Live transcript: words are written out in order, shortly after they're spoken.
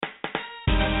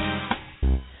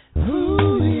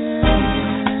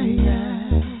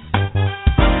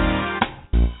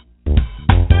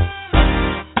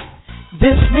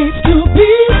This needs to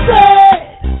be said.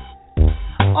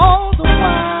 All the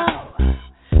while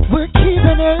we're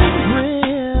keeping it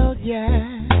real, yeah.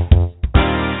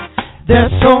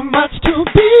 There's so much to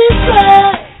be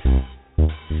said.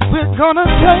 We're gonna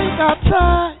take our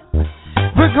time.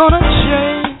 We're gonna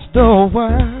change the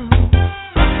world.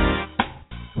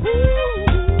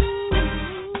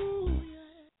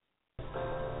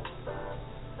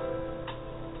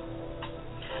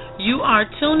 You are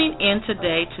tuning in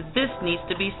today to This Needs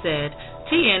to Be Said,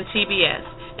 TNTBS,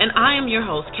 and I am your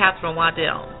host, Catherine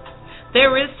Waddell.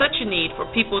 There is such a need for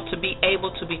people to be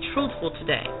able to be truthful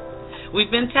today.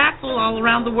 We've been tactful all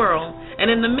around the world,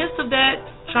 and in the midst of that,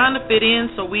 trying to fit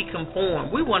in so we conform.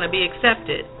 We want to be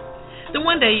accepted. Then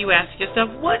one day you ask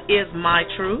yourself, what is my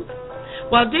truth?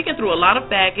 While digging through a lot of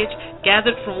baggage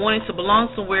gathered from wanting to belong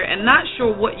somewhere and not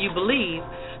sure what you believe,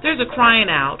 there's a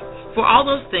crying out for all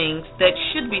those things that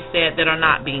should be said that are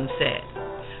not being said.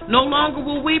 No longer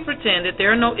will we pretend that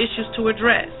there are no issues to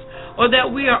address or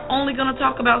that we are only going to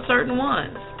talk about certain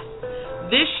ones.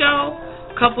 This show,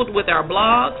 coupled with our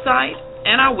blog site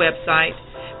and our website,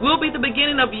 will be the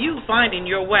beginning of you finding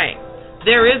your way.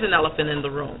 There is an elephant in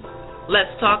the room.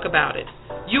 Let's talk about it.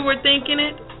 You were thinking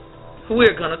it?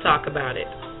 We're going to talk about it.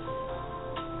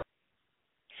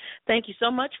 Thank you so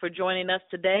much for joining us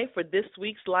today for this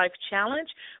week's Life Challenge.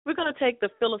 We're going to take the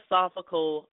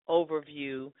philosophical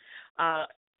overview,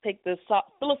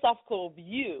 philosophical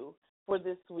view for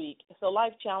this week. So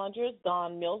Life Challengers,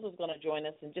 Don Mills is going to join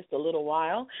us in just a little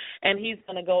while, and he's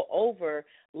going to go over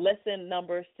lesson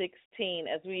number 16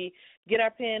 as we get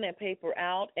our pen and paper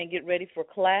out and get ready for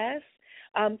class.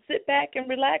 Sit back and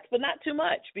relax, but not too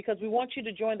much, because we want you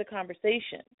to join the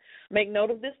conversation. Make note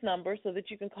of this number so that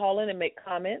you can call in and make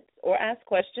comments or ask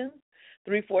questions,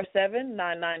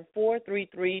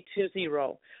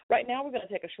 347-994-3320. Right now we're going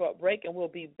to take a short break, and we'll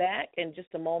be back in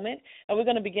just a moment, and we're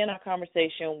going to begin our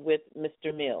conversation with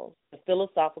Mr. Mills, the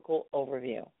philosophical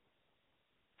overview.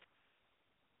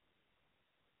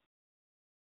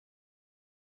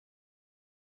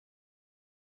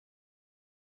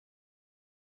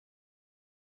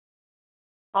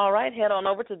 All right, head on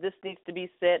over to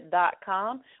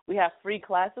thisneedstobesaid.com. We have free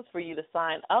classes for you to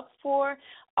sign up for.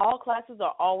 All classes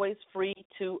are always free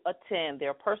to attend.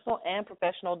 They're personal and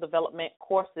professional development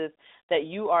courses that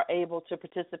you are able to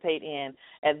participate in.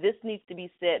 At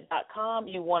thisneedstobesaid.com,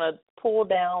 you want to pull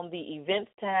down the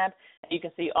events tab, and you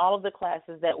can see all of the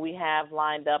classes that we have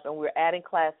lined up, and we're adding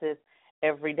classes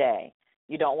every day.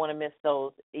 You don't want to miss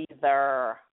those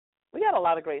either. We got a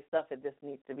lot of great stuff at This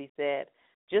Needs to Be Said.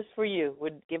 Just for you.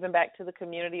 We're giving back to the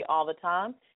community all the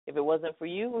time. If it wasn't for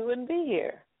you, we wouldn't be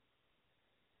here.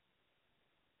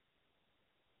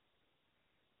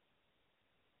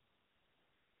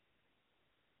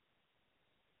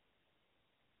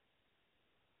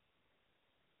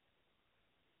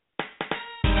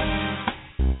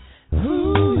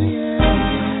 Ooh,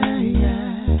 yeah, yeah,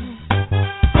 yeah.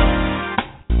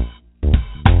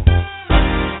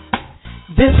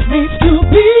 This needs to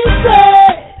be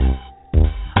said.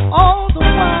 All the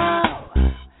while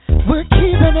we're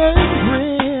keeping it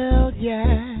real,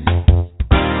 yeah.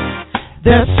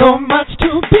 There's so much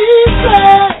to be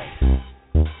said.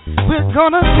 We're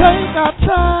gonna take our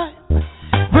time.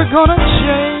 We're gonna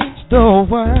change the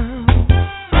world.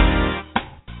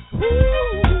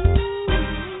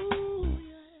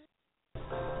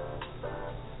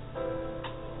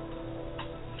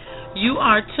 You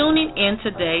are tuning in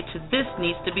today to This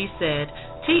Needs to Be Said,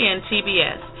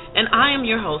 TNTBS, and I am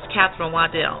your host, Catherine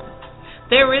Waddell.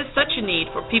 There is such a need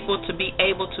for people to be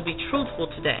able to be truthful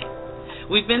today.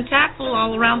 We've been tactful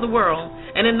all around the world,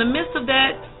 and in the midst of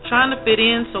that, trying to fit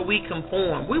in so we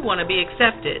conform. We want to be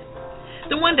accepted.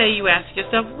 Then one day you ask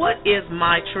yourself, what is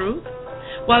my truth?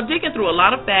 While digging through a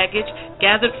lot of baggage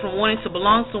gathered from wanting to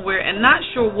belong somewhere and not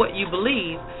sure what you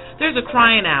believe, there's a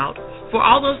crying out for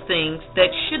all those things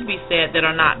that should be said that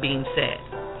are not being said.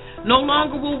 No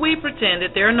longer will we pretend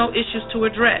that there are no issues to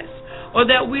address or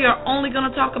that we are only going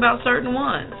to talk about certain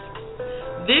ones.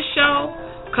 This show,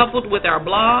 coupled with our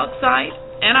blog site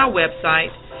and our website,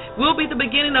 will be the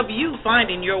beginning of you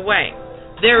finding your way.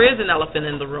 There is an elephant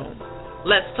in the room.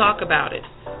 Let's talk about it.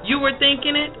 You were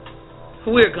thinking it?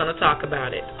 We're going to talk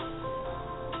about it.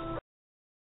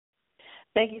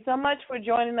 Thank you so much for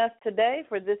joining us today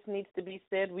for This Needs to Be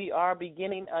Said. We are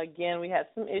beginning again. We had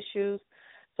some issues.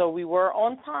 So we were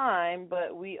on time,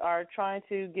 but we are trying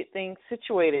to get things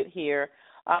situated here.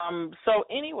 So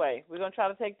anyway, we're going to try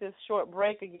to take this short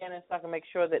break again, and so I can make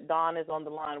sure that Dawn is on the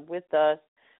line with us.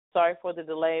 Sorry for the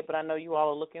delay, but I know you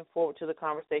all are looking forward to the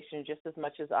conversation just as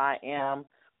much as I am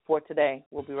for today.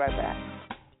 We'll be right back.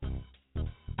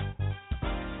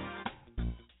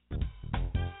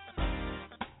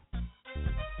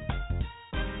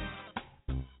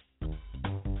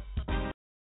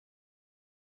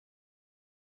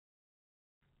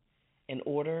 In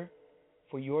order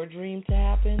for your dream to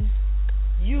happen,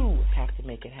 you have to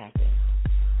make it happen.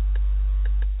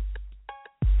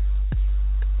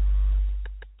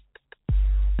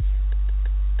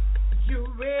 You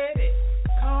ready?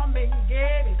 Come and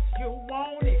get it. You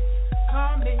want it?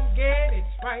 Come and get it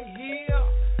right here.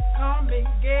 Come and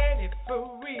get it for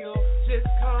real. Just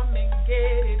come and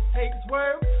get it. Takes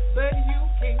work, but you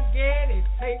can get it.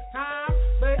 Takes time,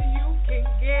 but you can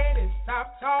get it.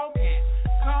 Stop talking.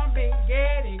 Come and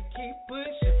get it. Keep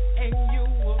pushing, and you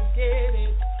will get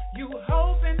it. You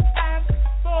hope and ask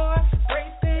for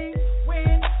great things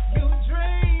when you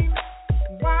dream.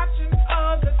 Watching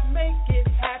others make it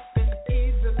happen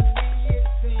easily it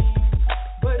seems,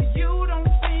 but you don't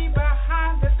see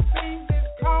behind the scenes.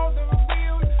 It's called the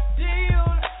real deal.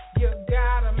 You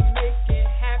gotta make it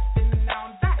happen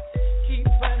now. That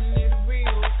keeping it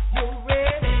real. You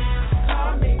ready?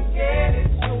 Come and get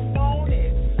it. You want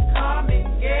it? Come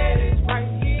and get it right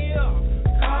here.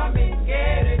 Come and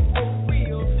get it for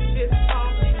real. Just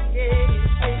come and get it.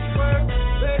 Take work,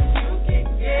 but you can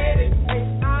get it. Take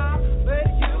time, but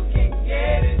you can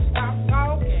get it. Stop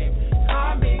talking.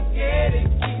 Come and get it.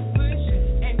 Keep pushing,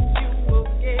 and you will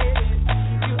get it.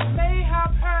 You may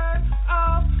have heard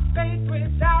of faith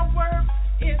without work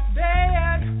is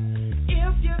dead.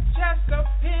 If you're just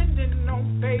depending on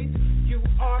faith, you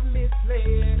are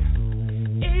misled.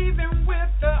 Even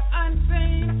with the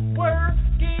unseen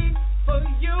working for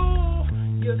you,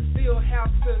 you still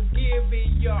have to give it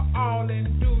your all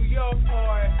and do your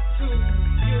part too.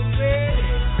 You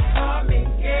ready? Come and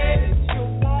get it. You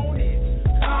want it?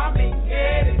 Come and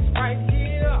get it right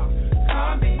here.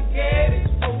 Come and get it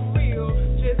for real.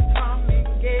 Just come and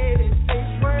get it.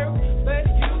 Take work, but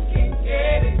you can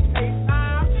get it. Take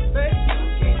time, but you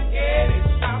can get it.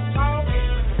 Stop talking.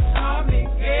 Come and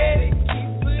get it. Keep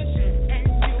pushing, and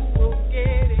you will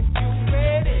get it. You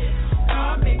ready?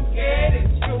 Come and get it.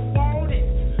 You want it?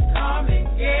 Come and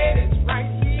get it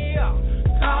right here.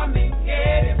 Come and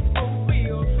get it for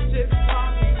real. Just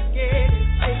come and get it.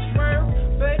 Take work,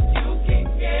 but you can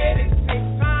get it. Take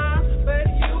time, but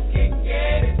you can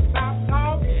get it. Stop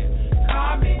talking.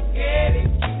 Come and get it.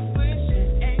 Keep pushing,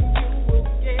 and you will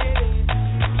get it.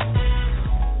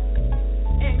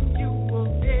 And you will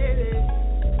get it.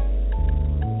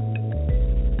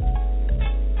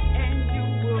 And you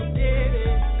will get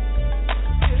it.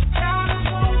 You gotta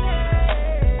want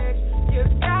it. You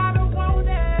gotta want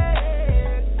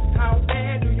it. How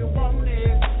bad do you want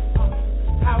it?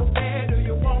 How bad do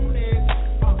you want it?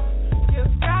 You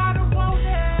gotta want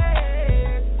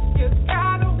it. You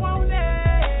gotta want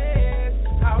it.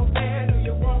 How bad do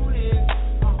you want it?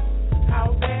 How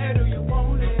bad do you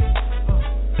want it?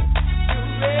 You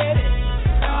ready?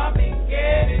 Come and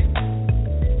get it.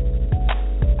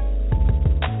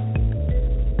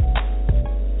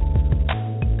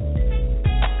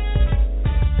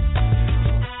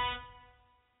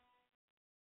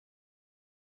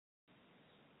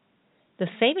 The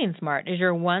Savings Mart is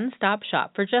your one-stop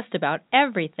shop for just about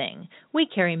everything. We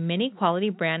carry many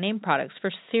quality brand name products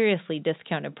for seriously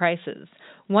discounted prices.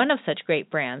 One of such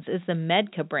great brands is the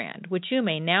Medca brand, which you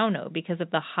may now know because of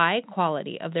the high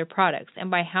quality of their products and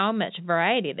by how much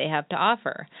variety they have to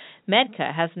offer.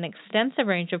 Medca has an extensive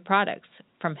range of products,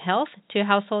 from health to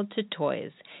household to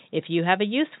toys. If you have a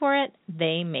use for it,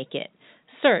 they make it.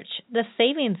 Search the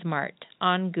Savings Mart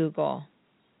on Google.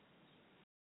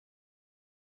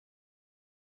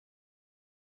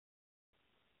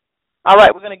 All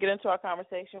right, we're going to get into our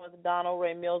conversation with Donald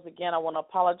Ray Mills again. I want to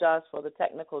apologize for the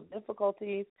technical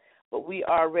difficulties, but we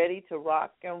are ready to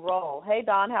rock and roll. Hey,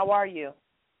 Don, how are you?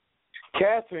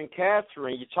 Catherine,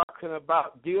 you're talking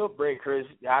about deal breakers.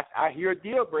 I hear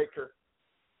deal breaker.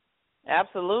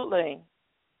 Absolutely.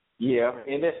 Yeah,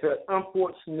 and it's an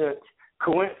unfortunate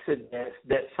coincidence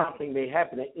that something may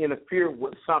happen to interfere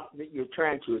with something that you're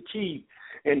trying to achieve.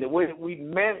 And the way that we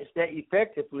manage that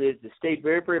effectively is to stay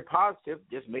very, very positive,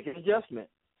 just make an adjustment.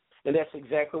 And that's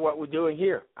exactly what we're doing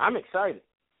here. I'm excited.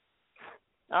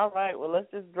 All right, well,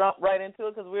 let's just drop right into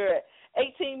it because we're at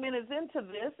 18 minutes into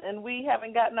this, and we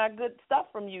haven't gotten our good stuff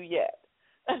from you yet.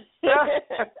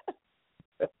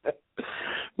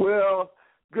 Well,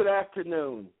 good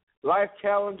afternoon. Life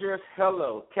Challengers,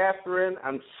 hello. Catherine,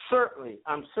 I'm certainly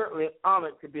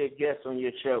honored to be a guest on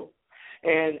your show.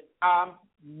 And I'm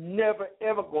never,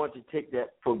 ever going to take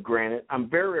that for granted. I'm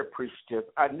very appreciative.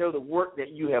 I know the work that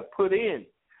you have put in.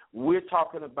 We're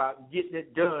talking about getting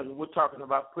it done. We're talking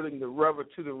about putting the rubber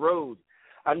to the road.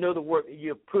 I know the work that you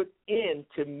have put in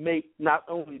to make not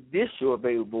only this show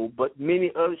available, but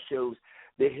many other shows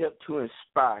that help to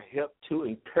inspire, help to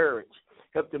encourage,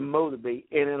 help to motivate,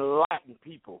 and enlighten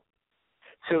people.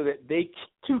 so that they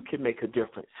too can make a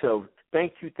difference. So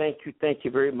thank you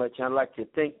very much. I'd like to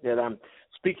think that I'm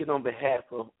speaking on behalf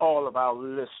of all of our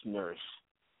listeners.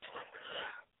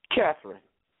 Catherine,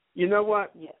 you know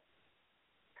what? Yes.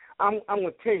 I'm going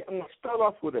to tell you. I'm going to start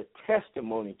off with a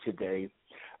testimony today.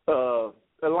 A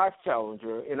life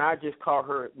challenger, and I just call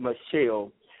her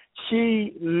Michelle.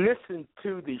 She listened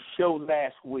to the show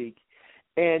last week,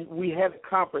 and we had a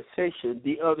conversation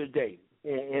the other day,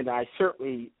 and I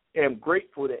certainly am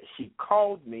grateful that she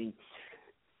called me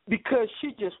because she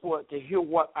just wanted to hear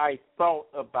what I thought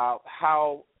about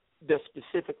how the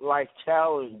specific life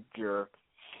challenger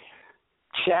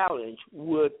challenge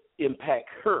would impact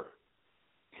her.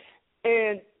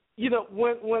 And, you know,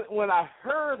 when I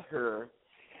heard her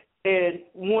and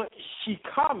once she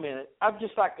commented, I'd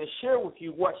just like to share with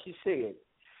you what she said.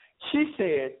 She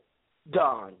said,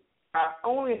 Don, I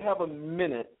only have a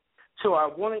minute, so I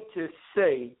wanted to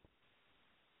say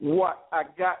what I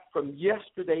got from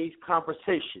yesterday's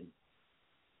conversation.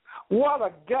 What I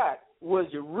got was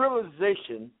a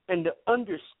realization and the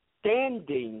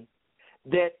understanding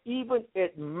that even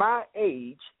at my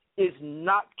age, it's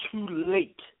not too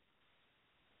late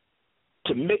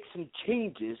to make some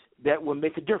changes that will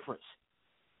make a difference.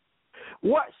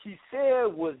 What she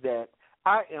said was that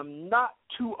I am not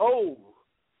too old.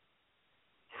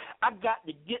 I got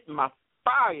to get my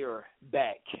fire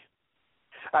back.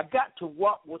 I got to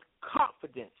walk with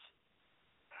confidence.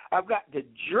 I've got to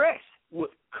dress with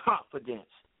confidence.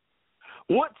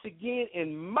 Once again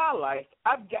in my life,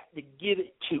 I've got to get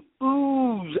it to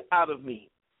ooze out of me.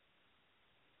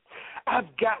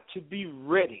 I've got to be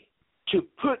ready to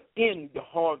put in the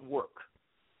hard work.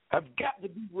 I've got to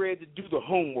be ready to do the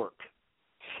homework.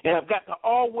 And I've got to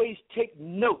always take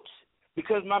notes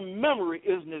because my memory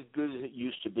isn't as good as it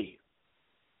used to be.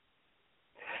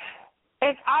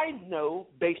 And I know,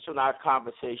 based on our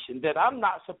conversation, that I'm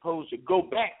not supposed to go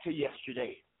back to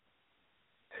yesterday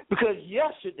because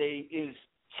yesterday is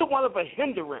somewhat of a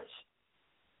hindrance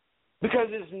because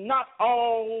it's not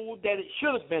all that it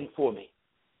should have been for me.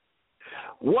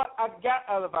 What I got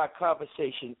out of our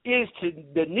conversation is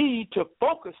the need to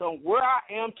focus on where I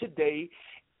am today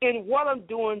and what I'm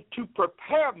doing to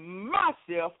prepare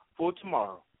myself for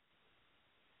tomorrow.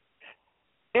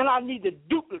 And I need to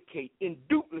duplicate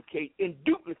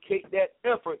that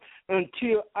effort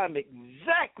until I'm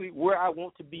exactly where I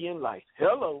want to be in life.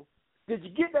 Hello. Did you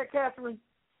get that, Catherine?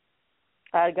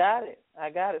 I got it.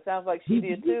 Sounds like she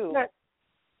did too.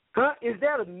 Huh? Is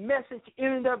that a message in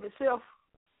and of itself?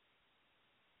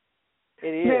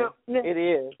 It is. It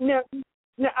is.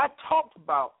 Now I talked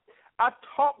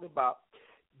about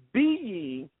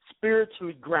being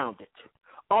spiritually grounded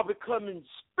or becoming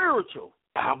spiritual.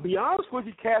 I'll be honest with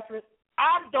you, Catherine,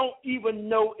 I don't even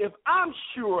know if I'm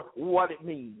sure what it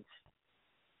means.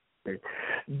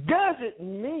 Does it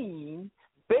mean,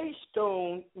 based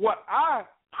on what I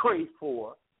pray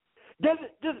for, does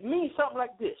it mean something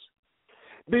like this?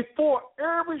 Before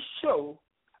every show,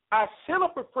 I send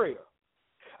up a prayer.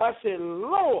 I said,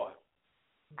 Lord,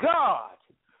 God,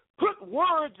 put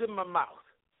words in my mouth.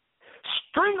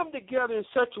 String them together in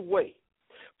such a way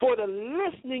for the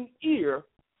listening ear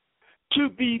to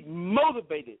be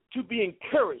motivated, to be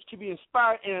encouraged, to be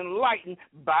inspired and enlightened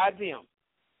by them.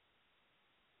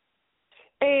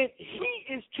 And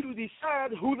he is to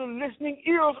decide who the listening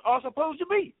ears are supposed to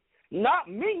be, not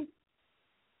me.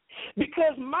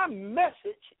 Because my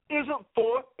message isn't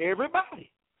for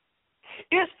everybody.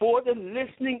 It's for the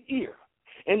listening ear.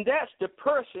 And that's the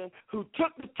person who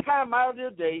took the time out of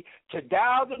their day to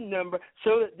dial the number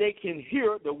so that they can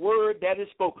hear the word that is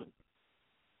spoken.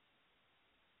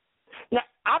 Now,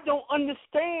 I don't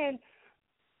understand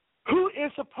who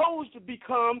is supposed to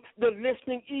become the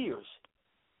listening ears.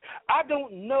 I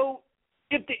don't know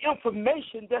if the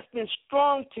information that's been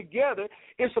strung together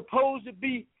is supposed to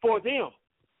be for them.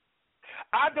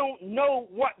 I don't know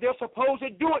what they're supposed to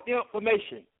do with the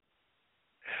information.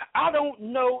 I don't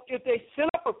know if they sent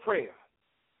up a prayer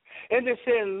and they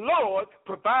said, Lord,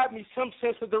 provide me some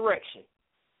sense of direction.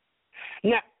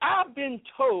 Now, I've been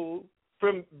told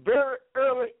from very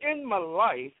early in my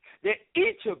life that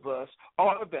each of us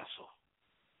are a vessel.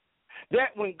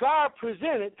 That when God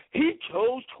presented, he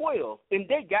chose 12, and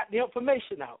they got the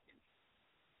information out.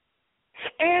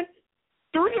 And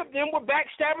 3 of them were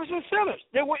backstabbers and sinners.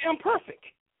 They were imperfect.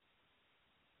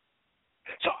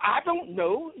 So I don't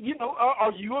know,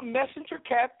 are you a messenger,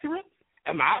 Catherine?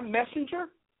 Am I a messenger?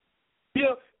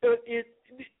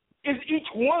 Is each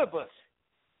one of us,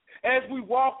 as we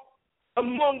walk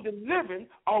among the living,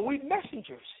 are we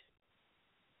messengers?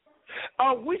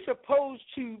 Are we supposed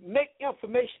to make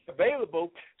information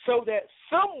available so that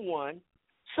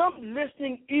some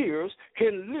listening ears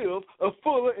can live a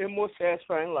fuller and more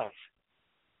satisfying life?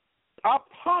 I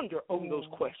ponder on those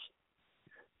questions.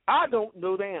 I don't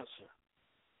know the answer.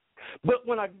 But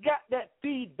when I got that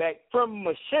feedback from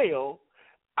Michelle,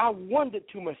 I wondered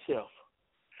to myself,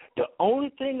 the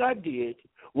only thing I did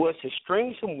was to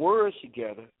string some words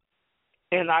together,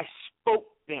 and I spoke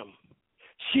them.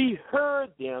 She heard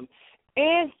them,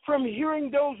 and from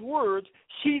hearing those words,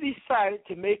 she decided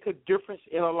to make a difference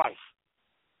in her life.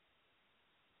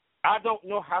 I don't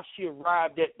know how she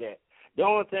arrived at that. The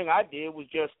only thing I did was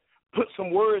just put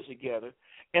some words together,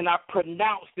 and I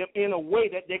pronounced them in a way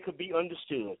that they could be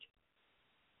understood.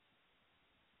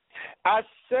 I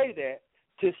say that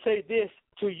to say this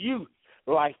to you,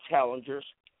 life challengers.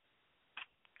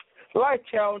 Life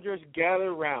challengers, gather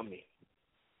around me.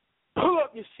 Pull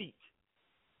up your seats.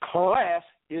 Class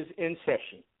is in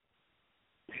session.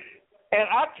 And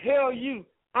I tell you,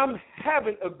 I'm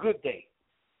having a good day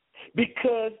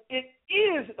because it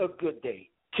is a good day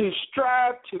to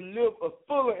strive to live a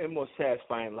fuller and more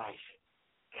satisfying life.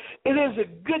 It is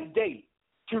a good day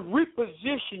to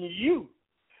reposition you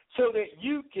so that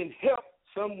you can help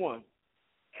someone,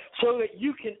 so that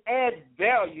you can add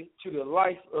value to the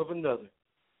life of another.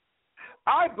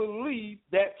 I believe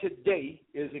that today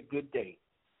is a good day.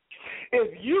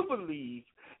 If you believe,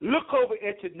 look over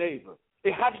at your neighbor.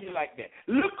 And how do you like that?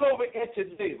 Look over at your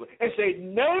neighbor and say,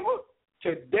 neighbor,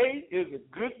 today is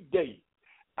a good day.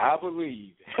 I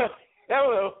believe.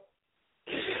 Hello.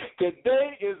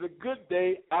 Today is a good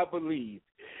day, I believe.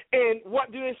 And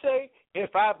what do they say?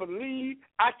 If I believe,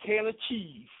 I can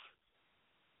achieve.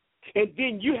 And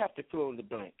then you have to fill in the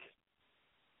blank.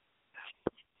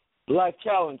 Life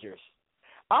challengers.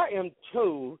 I am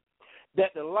told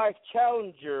that the Life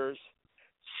Challengers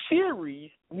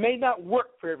series may not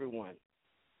work for everyone.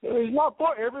 It's not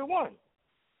for everyone.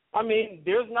 I mean,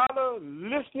 there's not a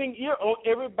listening ear on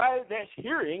everybody that's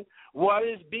hearing what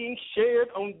is being shared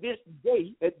on this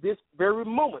day at this very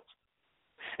moment.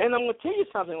 And I'm going to tell you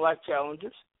something, Life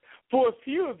Challengers. For a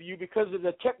few of you, because of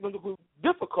the technical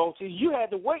difficulties, you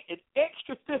had to wait an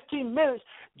extra 15 minutes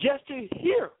just to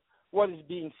hear what is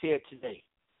being said today.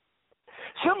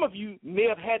 Some of you may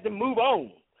have had to move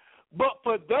on. But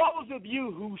for those of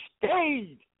you who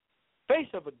stayed, face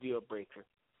of a deal breaker,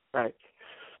 right,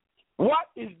 what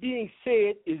is being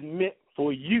said is meant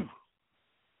for you.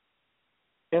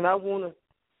 And I want to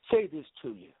say this to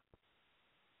you.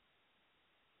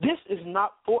 This is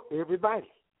not for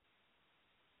everybody.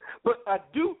 But I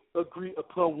do agree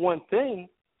upon one thing.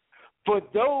 For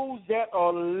those that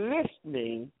are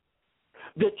listening,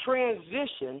 the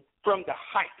transition from the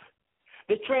hype,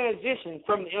 the transition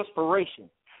from the inspiration,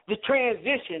 the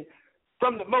transition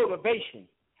from the motivation,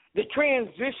 the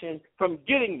transition from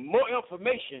getting more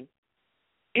information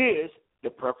is the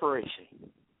preparation.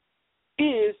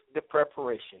 Is the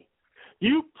preparation.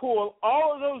 You pull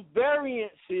all of those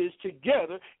variances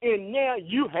together, and now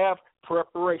you have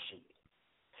preparation.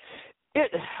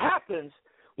 It happens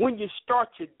when you start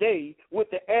your day with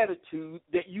the attitude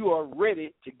that you are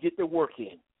ready to get the work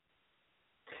in.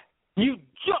 You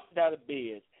jumped out of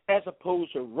bed as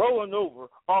opposed to rolling over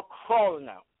or crawling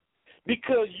out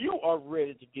because you are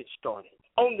ready to get started.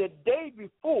 On the day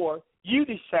before, you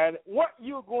decided what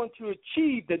you're going to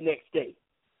achieve the next day.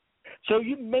 So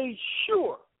you made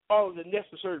sure all of the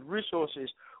necessary resources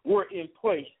were in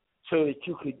place so that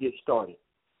you could get started.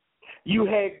 You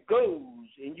had goals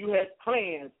and you had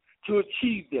plans to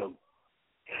achieve them.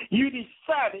 You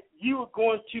decided you were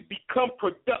going to become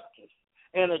productive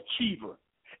and achiever,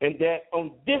 and that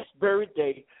on this very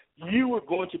day you were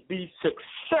going to be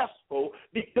successful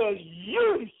because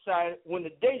you decided when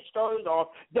the day started off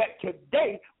that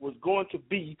today was going to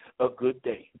be a good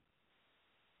day.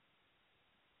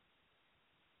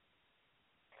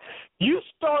 You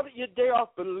started your day off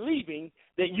believing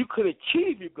that you could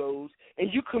achieve your goals,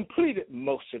 and you completed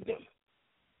most of them.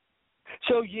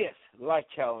 So, yes, life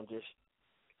challenges,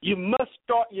 you must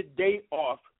start your day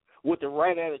off with the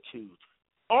right attitude,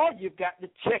 or you've got to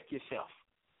check yourself.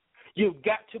 You've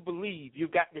got to believe.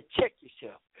 You've got to check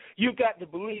yourself. You've got to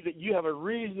believe that you have a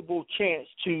reasonable chance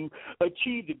to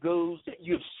achieve the goals that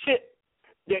you've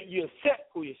set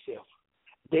for yourself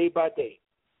day by day.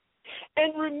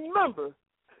 And remember,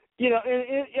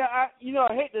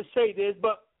 I hate to say this,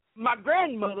 but my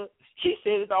grandmother, she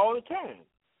said it all the time.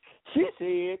 She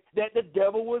said that the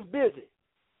devil was busy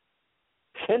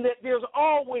and that there's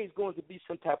always going to be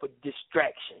some type of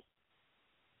distraction.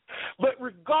 But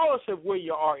regardless of where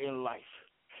you are in life,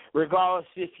 regardless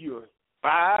if you're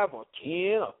 5 or 10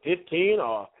 or 15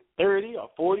 or 30 or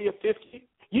 40 or 50,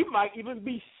 you might even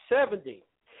be 70.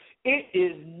 It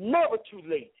is never too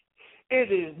late.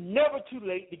 it is never too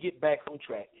late to get back on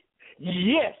track.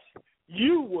 Yes,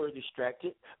 you were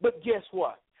distracted, but guess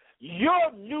what?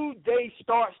 Your new day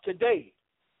starts today,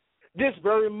 this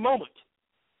very moment.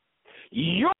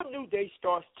 Your new day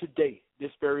starts today,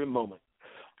 this very moment.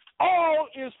 All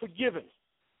is forgiven.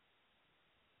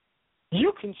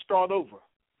 You can start over.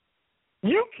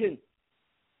 You can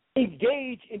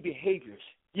engage in behaviors.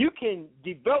 You can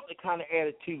develop the kind of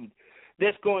attitude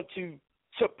that's going to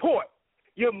support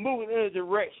your moving in a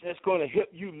direction that's going to help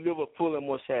you live a fuller and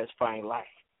more satisfying life.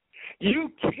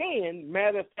 You can,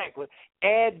 matter of fact,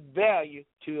 add value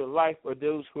to the life of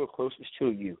those who are closest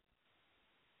to you.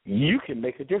 You can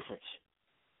make a difference.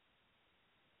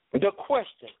 The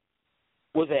question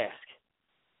was asked,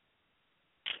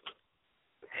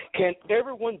 can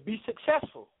everyone be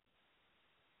successful?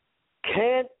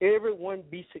 Can everyone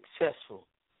be successful?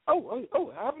 Oh,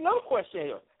 I have another question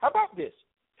here. How about this?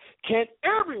 Can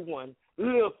everyone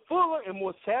live fuller and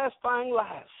more satisfying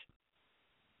lives?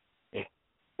 Yeah.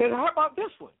 And how about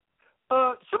this one?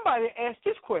 Somebody asked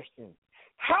this question.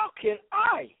 How can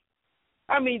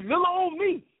little old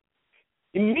me,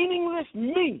 meaningless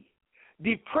me,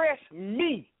 depressed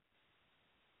me,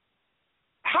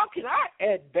 how can I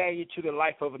add value to the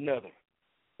life of another?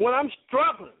 When I'm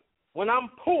struggling, when I'm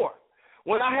poor,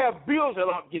 when I have bills that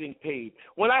aren't getting paid,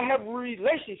 when I have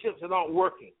relationships that aren't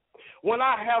working, when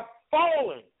I have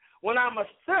fallen, when I'm a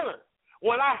sinner,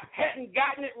 when I hadn't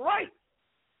gotten it right,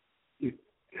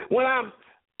 when I'm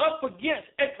up against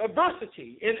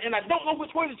adversity and I don't know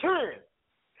which way to turn,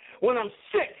 when I'm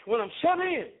sick, when I'm shut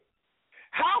in,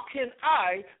 how can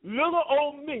I, little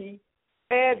old me,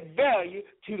 add value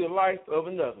to the life of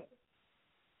another?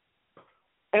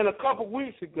 And a couple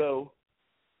weeks ago,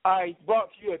 I brought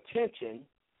to your attention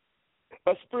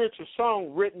a spiritual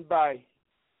song written by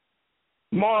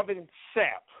Marvin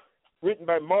Sapp.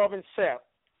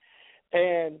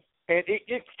 And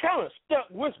it kind of stuck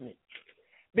with me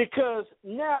because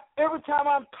now every time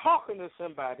I'm talking to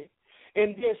somebody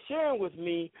and they're sharing with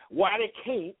me why they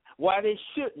can't, why they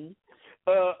shouldn't,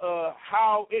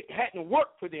 how it hadn't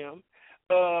worked for them,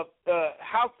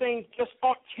 how things just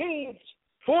aren't changed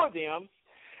for them,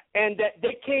 and that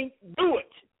they can't do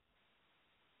it.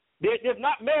 They did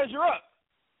not measure up.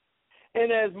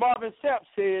 And as Marvin Sapp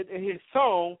said in his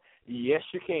song, yes,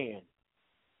 you can.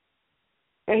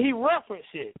 And he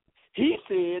referenced it. He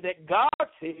said that God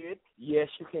said, yes,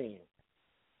 you can.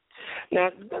 Now,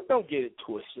 don't get it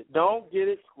twisted. Don't get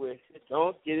it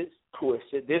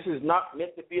twisted. This is not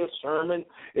meant to be a sermon.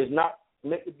 It's not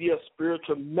meant to be a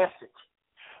spiritual message.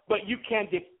 But you can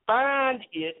define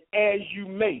it as you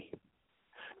may.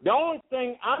 The only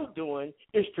thing I'm doing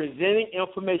is presenting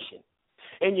information.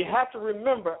 And you have to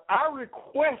remember, I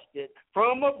requested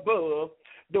from above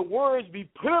the words be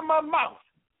put in my mouth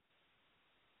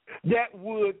that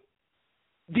would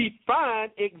define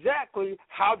exactly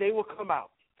how they will come out.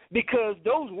 Because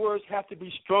those words have to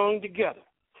be strung together.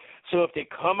 So if they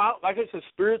come out like it's a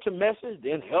spiritual message,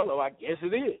 then hello, I guess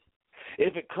it is.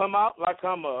 If it come out like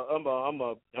I'm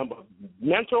a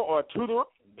mentor or a tutor,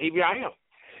 maybe I am.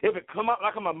 If it come out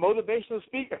like I'm a motivational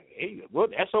speaker, hey, well,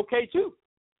 that's okay too.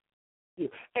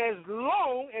 As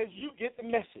long as you get the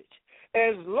message,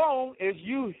 as long as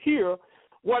you hear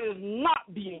what is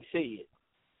not being said.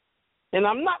 And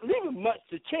I'm not leaving much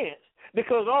to chance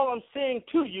because all I'm saying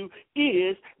to you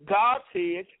is God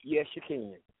said, yes, you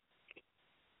can.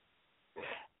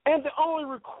 And the only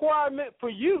requirement for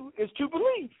you is to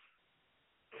believe.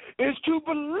 Is to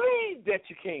believe that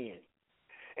you can.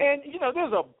 And,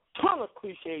 there's a ton of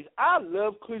cliches. I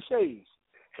love cliches.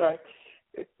 Right?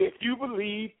 If you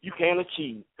believe, you can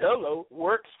achieve. Hello,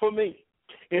 works for me.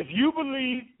 If you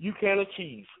believe, you can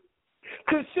achieve.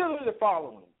 Consider the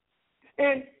following.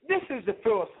 And this is the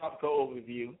philosophical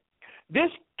overview.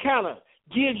 This kind of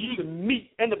gives you the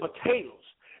meat and the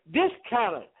potatoes. This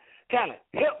kind of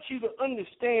helps you to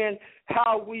understand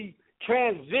how we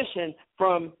transition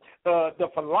from the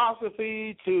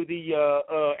philosophy to the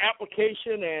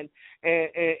application and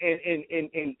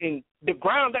the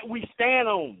ground that we stand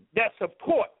on that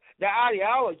support the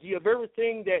ideology of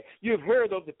everything that you've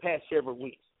heard over the past several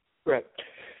weeks. Right.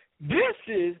 This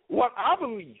is what I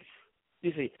believe.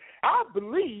 You see, I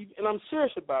believe, and I'm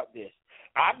serious about this.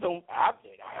 I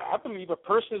believe a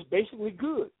person is basically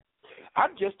good. I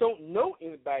just don't know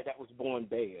anybody that was born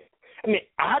bad.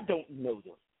 I don't know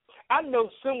them. I know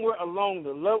somewhere along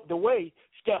the way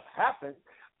stuff happened.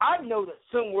 I know that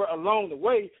somewhere along the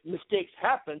way mistakes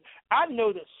happened. I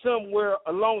know that somewhere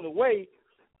along the way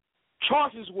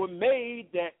choices were made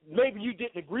that maybe you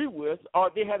didn't agree with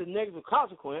or they had a negative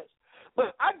consequence.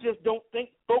 But I just don't think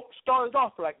folks started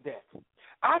off like that.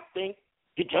 I think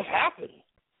It just happens.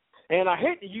 And I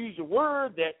hate to use a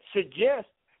word that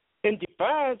suggests and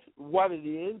defines what it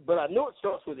is, but I know it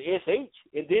starts with SH,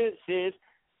 and then it says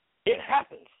it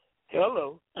happens.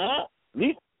 Hello.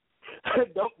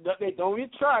 Don't even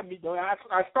try me.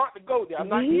 I start to go there. I'm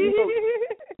not even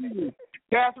going.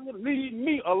 Catherine, leave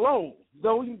me alone.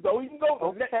 Don't even go there.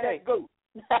 Okay. Let that go.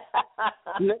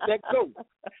 Let that go.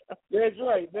 That's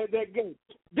right. Let that go.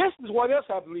 This is what else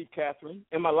I believe, Catherine,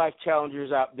 and my life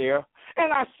challengers out there.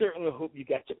 And I certainly hope you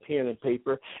got your pen and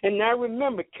paper. And now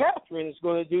remember, Catherine is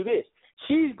going to do this.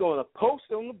 She's going to post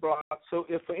it on the blog. So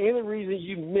if for any reason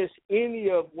you miss any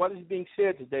of what is being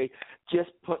said today, just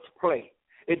punch play.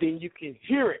 And then you can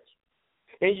hear it.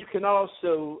 And you can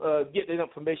also get that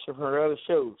information from her other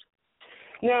shows.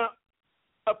 Now,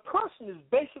 a person is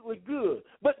basically good.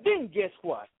 But then guess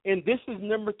what? And this is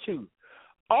number 2.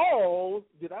 All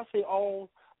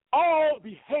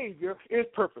behavior is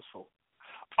purposeful.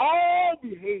 All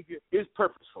behavior is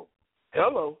purposeful.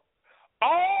 Hello.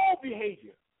 All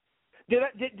behavior.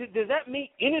 Does that mean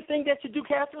anything that you do,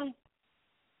 Catherine?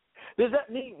 Does that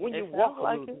mean when you walk a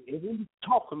little bit, and when you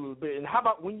talk a little bit, and how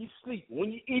about when you sleep,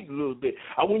 when you eat a little bit,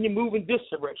 or when you move in this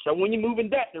direction, or when you move in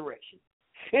that direction?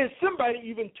 And somebody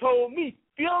even told me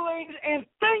feelings and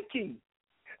thinking,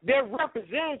 they're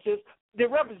representative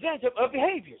of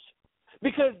behaviors,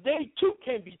 because they too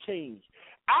can be changed.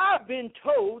 I've been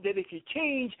told that if you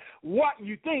change what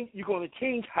you think, you're going to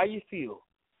change how you feel.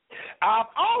 I've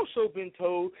also been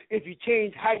told if you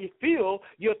change how you feel,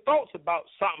 your thoughts about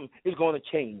something is going to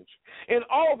change. And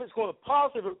all of it's going to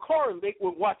positively correlate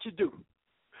with what you do.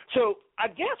 So I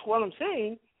guess what I'm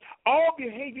saying, all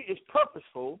behavior is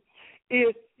purposeful.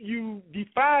 If you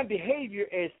define behavior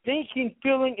as thinking,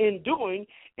 feeling, and doing,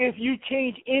 if you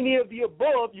change any of the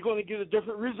above, you're going to get a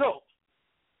different result.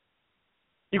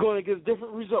 You're going to get a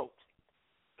different result.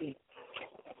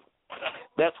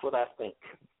 That's what I think.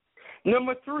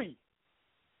 Number 3,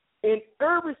 in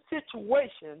every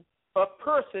situation, a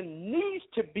person needs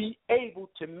to be able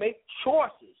to make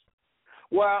choices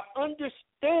while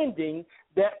understanding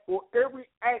that for every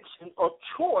action or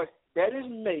choice that is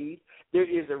made, there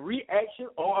is a reaction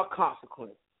or a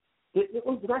consequence. Did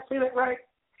I say that right?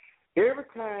 Every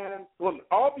time, when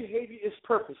all behavior is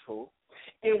purposeful,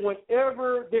 and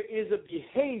whenever there is a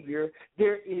behavior,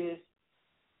 there is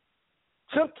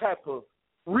some type of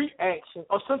reaction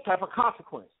or some type of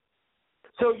consequence.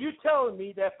 So you're telling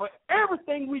me that for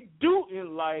everything we do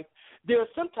in life, there's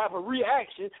some type of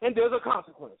reaction and there's a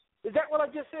consequence. Is that what I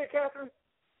just said, Catherine?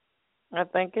 I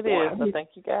think it is. I think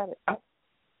you got it.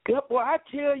 Well, I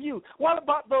tell you, what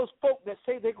about those folk that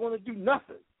say they're going to do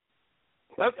nothing?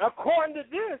 According to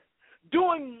this,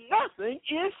 doing nothing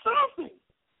is something.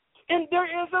 And there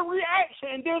is a reaction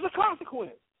and there's a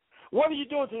consequence. What are you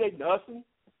doing today? Nothing.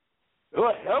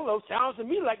 Well, hello, sounds to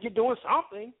me like you're doing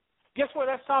something. Guess what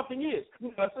that something is?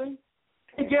 Nothing.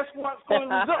 And guess what's going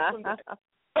to result from that?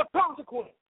 A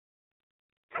consequence.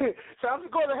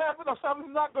 Something's going to happen or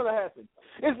something's not going to happen.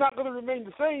 It's not going to remain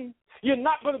the same. You're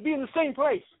not going to be in the same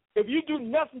place. If you do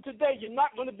nothing today, you're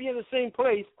not going to be in the same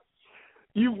place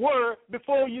you were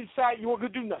before you decided you were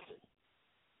going to do nothing.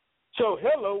 So,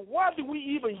 hello, why do we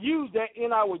even use that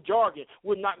in our jargon?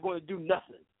 We're not going to do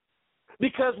nothing.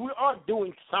 Because we are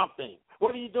doing something.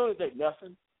 What are you doing today?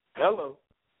 Nothing. Hello.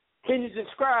 Can you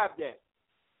describe that?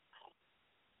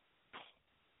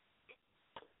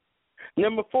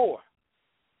 Number 4.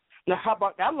 Now, how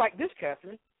about, I like this,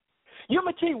 Catherine. You want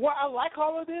me to tell you why I like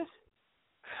all of this?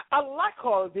 I like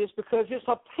all of this because it's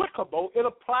applicable. It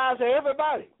applies to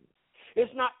everybody.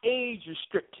 It's not age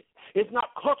restricted. It's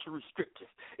not culture restricted.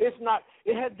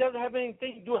 Doesn't have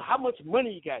anything to do with how much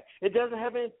money you got. It doesn't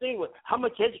have anything with how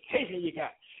much education you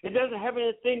got. It doesn't have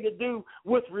anything to do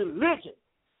with religion.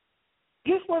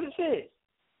 Guess what it says?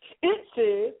 It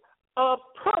says a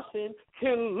person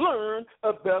can learn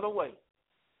a better way.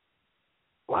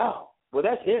 Wow. Well,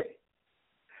 that's it.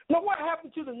 Now, what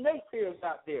happened to the naysayers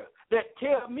out there that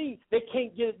tell me they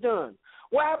can't get it done?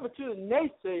 What happened to the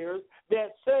naysayers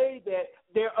that say that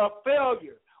they're a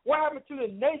failure? What happened to the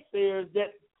naysayers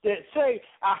that say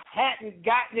I hadn't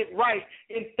gotten it right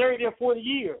in 30 or 40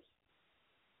 years?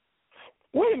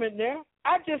 Wait a minute now.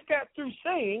 I just got through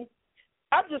saying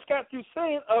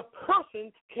a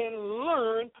person can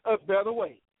learn a better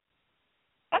way.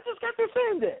 I just got through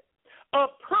saying that. A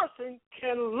person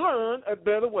can learn a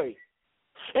better way.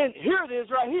 And here it is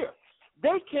right here.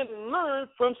 They can learn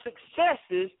from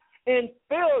successes and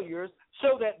failures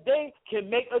so that they can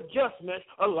make adjustments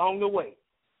along the way.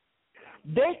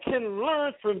 They can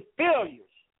learn from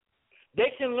failures.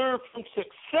 They can learn from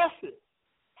successes.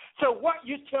 So what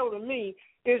you're telling me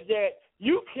is that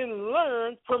you can can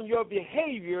learn from your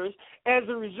behaviors as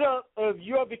a result of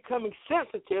your becoming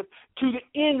sensitive to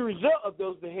the end result of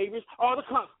those behaviors or the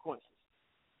consequences.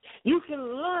 You can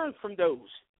learn from those.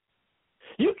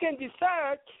 You can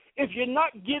decide if you're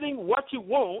not getting what you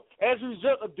want as a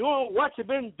result of doing what you've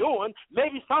been doing,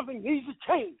 maybe something needs to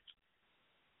change.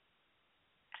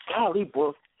 Golly,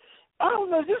 boy. I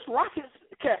don't know, this rocket,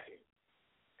 Kathy.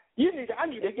 I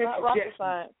need to get not rocket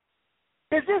science.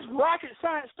 Is this rocket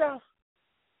science stuff?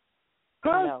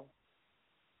 Huh?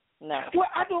 No. Well,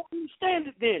 I don't understand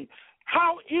it then.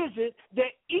 How is it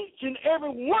that each and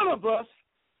every one of us,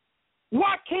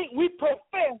 why can't we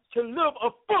profess to live a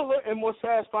fuller and more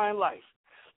satisfying life?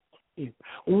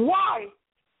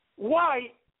 Why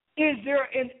is there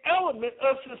an element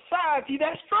of society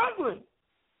that's struggling?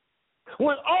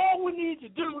 When all we need to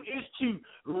do is to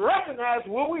recognize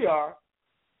where we are,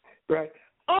 right?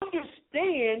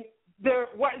 Understand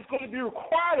what is going to be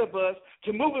required of us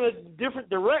to move in a different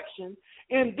direction,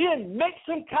 and then make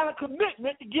some kind of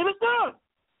commitment to get it done.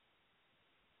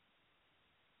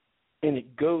 And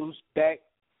it goes back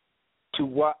to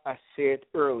what I said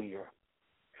earlier.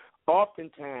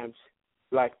 Oftentimes,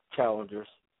 like challengers,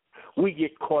 we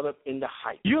get caught up in the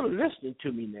hype. You're listening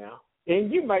to me now,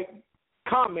 and you might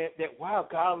comment that, wow,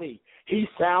 golly, he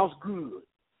sounds good.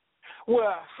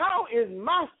 Well, how is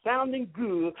my sounding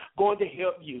good going to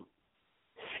help you?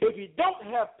 If you don't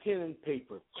have pen and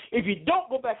paper, if you don't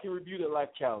go back and review the life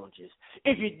challenges,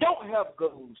 if you don't have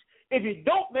goals, if you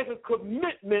don't make a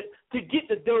commitment to get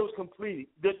the goals completed,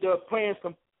 the plans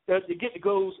to get the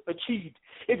goals achieved,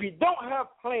 if you don't have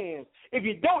plans, if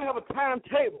you don't have a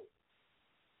timetable,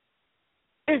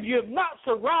 if you're not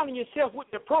surrounding yourself with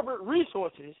the appropriate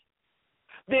resources,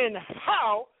 then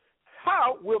how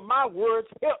will my words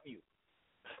help you?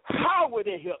 How will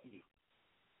they help you?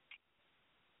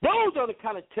 Those are the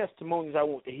kind of testimonies I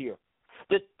want to hear.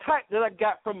 The type that I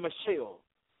got from Michelle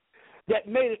that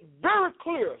made it very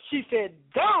clear. She said,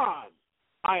 Don,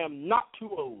 I am not too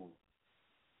old.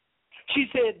 She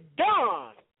said,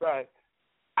 Don, right,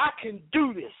 I can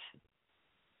do this.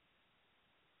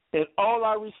 And all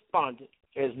I responded,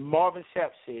 as Marvin Sapp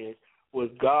said, was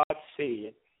God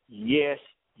said, yes,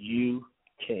 you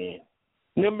can.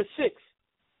 Number 6,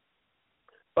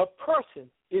 a person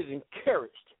is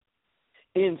encouraged,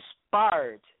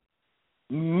 inspired,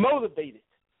 motivated,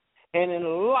 and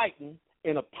enlightened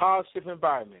in a positive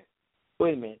environment.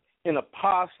 Wait a minute, in a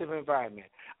positive environment.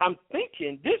 I'm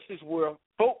thinking this is where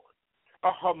folk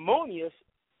are harmonious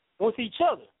with each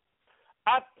other.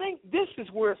 I think this is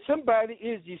where somebody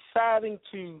is deciding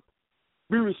to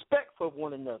be respectful of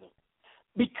one another,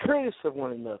 be courteous of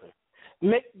one another,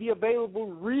 make the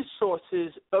available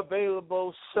resources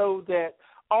available so that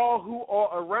all who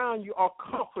are around you are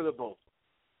comfortable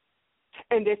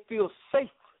and they feel safe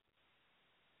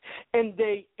and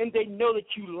they know that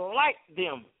you like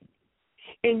them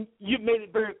and you made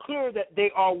it very clear that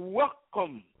they are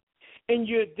welcome and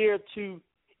you're there to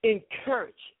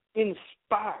encourage,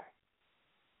 inspire,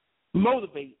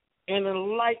 motivate, and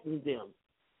enlighten them.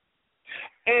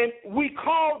 And we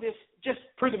call this just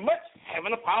pretty much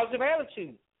having a positive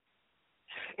attitude.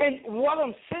 And what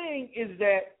I'm saying is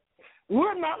that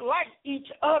we're not like each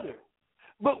other,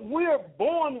 but we're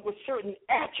born with certain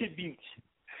attributes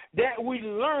that we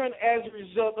learn as a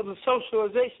result of the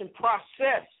socialization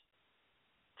process.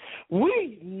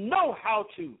 We know how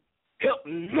to help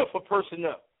lift a person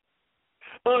up.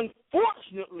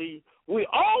 Unfortunately, we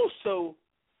also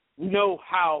know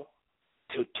how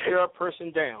to tear a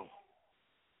person down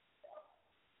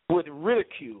with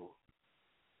ridicule,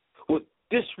 with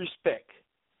disrespect.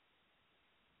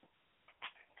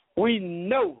 We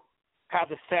know how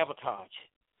to sabotage.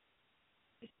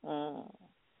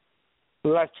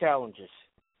 Life challenges.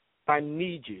 I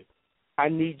need you. I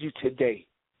need you today.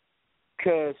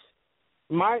 Because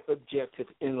my objective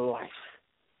in life,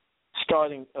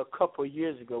 starting a couple of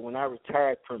years ago when I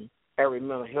retired from Area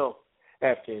Mental Health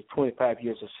after 25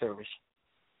 years of service,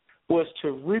 was to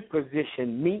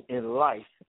reposition me in life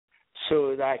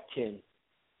so that I can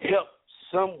help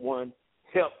someone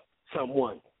help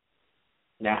someone.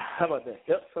 Now, how about that?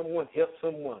 Help someone help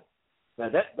someone. Now,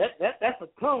 that's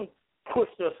a tongue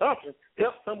twister or something.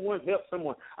 Help someone help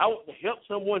someone. I want to help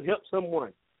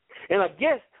someone. And I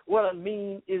guess what I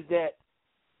mean is that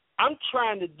I'm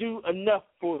trying to do enough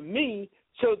for me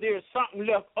so there's something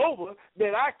left over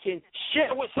that I can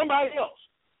share with somebody else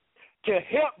to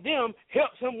help them help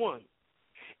someone.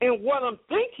 And what I'm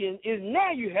thinking is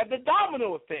now you have the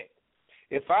domino effect.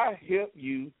 If I help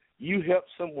you, you help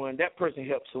someone, that person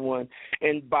helps someone,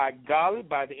 and by golly,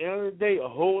 by the end of the day, a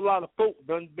whole lot of folk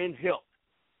done been helped.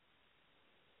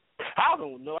 I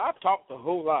don't know. I've talked a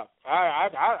whole lot.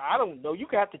 I don't know. You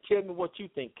have to tell me what you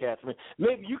think, Catherine.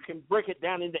 Maybe you can break it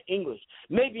down into English.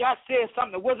 Maybe I said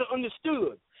something that wasn't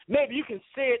understood. Maybe you can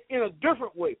say it in a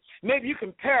different way. Maybe you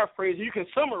can paraphrase it. You can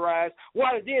summarize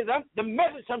what it is. The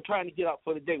message I'm trying to get out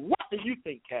for today. What do you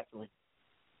think, Catherine?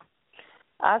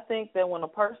 I think that when a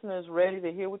person is ready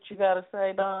to hear what you got to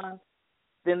say, Don,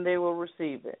 then they will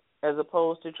receive it, as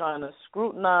opposed to trying to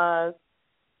scrutinize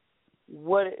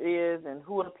what it is and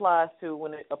who it applies to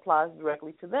when it applies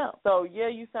directly to them. So, yeah,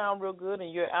 you sound real good,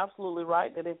 and you're absolutely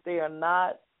right that if they are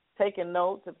not taking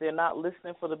notes, if they're not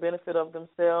listening for the benefit of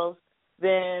themselves,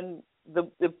 then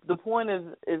the point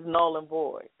is null and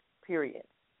void, period.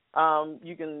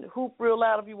 You can hoop real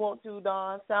loud if you want to,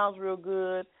 Don. Sounds real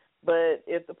good. But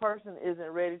if the person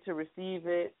isn't ready to receive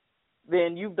it,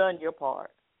 then you've done your part.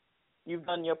 You've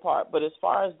done your part. But as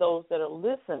far as those that are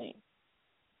listening,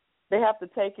 they have to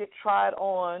take it, try it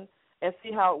on, and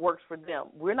see how it works for them.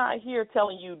 We're not here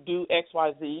telling you do X,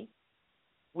 Y, Z.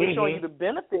 We're showing you the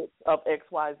benefits of X,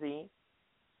 Y, Z,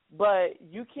 but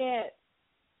you can't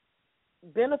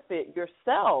benefit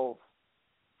yourself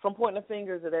from pointing the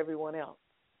fingers at everyone else.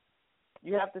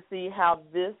 You have to see how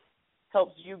this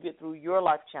helps you get through your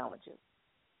life challenges.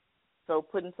 So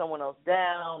putting someone else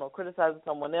down or criticizing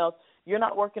someone else, you're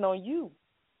not working on you.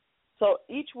 So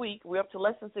each week, we're up to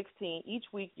lesson 16. Each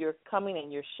week you're coming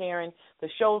and you're sharing. The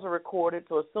shows are recorded,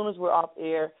 so as soon as we're off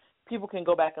air, people can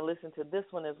go back and listen to this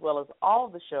one as well as all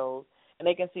of the shows, and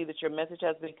they can see that your message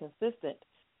has been consistent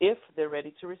if they're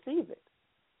ready to receive it.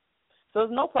 So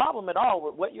there's no problem at all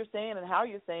with what you're saying and how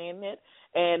you're saying it,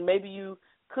 and maybe you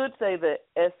could say the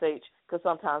SH because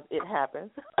sometimes it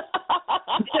happens.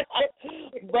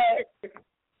 But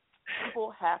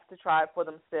people have to try it for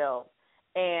themselves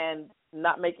and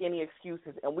not make any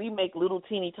excuses. And we make little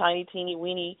teeny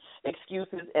weeny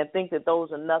excuses and think that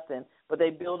those are nothing, but they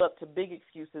build up to big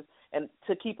excuses and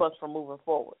to keep us from moving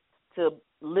forward, to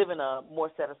living a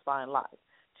more satisfying life,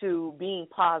 to being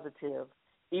positive,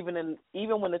 even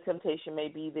when the temptation may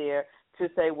be there to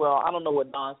say, well, I don't know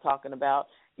what Don's talking about.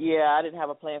 Yeah, I didn't have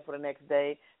a plan for the next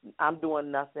day. I'm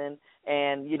doing nothing,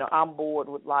 and, I'm bored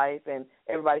with life, and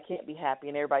everybody can't be happy,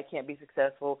 and everybody can't be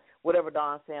successful. Whatever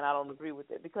Don's saying, I don't agree with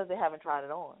it because they haven't tried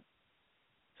it on.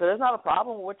 So there's not a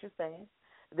problem with what you're saying.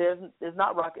 There's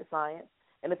not rocket science.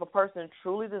 And if a person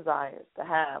truly desires to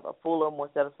have a fuller, more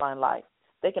satisfying life,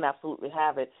 they can absolutely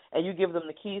have it. And you give them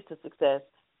the keys to success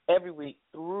every week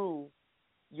through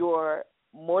your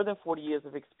more than 40 years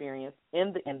of experience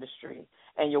in the industry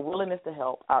and your willingness to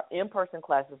help, our in-person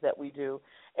classes that we do,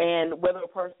 and whether a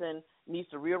person needs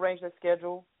to rearrange their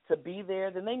schedule to be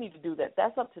there, then they need to do that.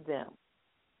 That's up to them.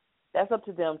 That's up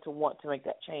to them to want to make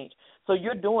that change. So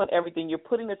you're doing everything. You're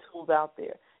putting the tools out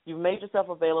there. You've made yourself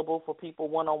available for people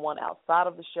one-on-one outside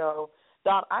of the show.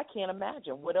 Don, I can't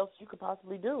imagine what else you could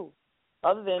possibly do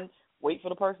other than wait for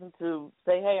the person to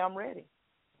say, hey, I'm ready.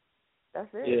 That's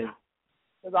it. Yeah.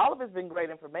 Because all of it's been great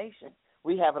information.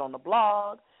 We have it on the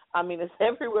blog. I mean, it's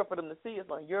everywhere for them to see. It's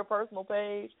on your personal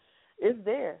page. It's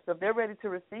there. So if they're ready to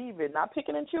receive it, not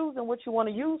picking and choosing what you want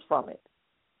to use from it,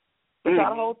 try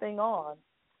the whole thing on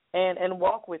and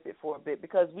walk with it for a bit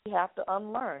because we have to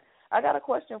unlearn. I got a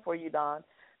question for you, Don.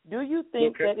 Do you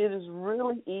think that it is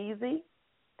really easy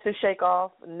to shake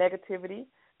off negativity?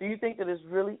 Do you think that it's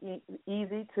really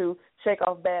easy to shake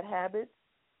off bad habits?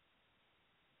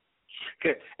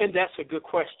 Okay, and that's a good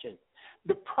question.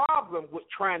 The problem with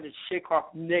trying to shake off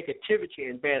negativity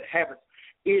and bad habits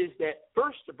is that,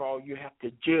 first of all, you have to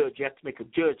judge. You have to make a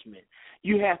judgment.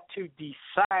 You have to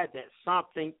decide that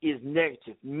something is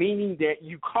negative, meaning that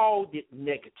you called it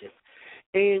negative.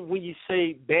 And when you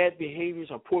say bad behaviors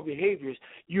or poor behaviors,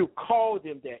 you call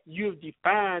them that. You've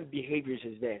defined behaviors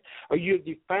as that, or you've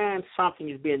defined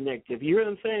something as being negative. You hear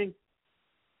what I'm saying?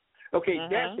 Okay,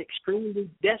 that's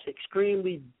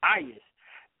extremely biased.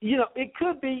 It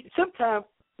could be sometimes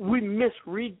we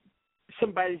misread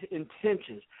somebody's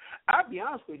intentions. I'll be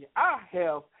honest with you. I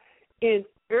have in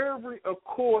every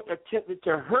accord attempted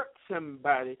to hurt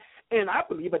somebody, and I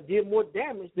believe I did more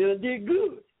damage than I did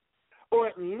good. Or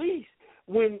at least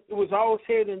when it was all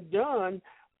said and done,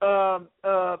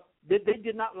 that they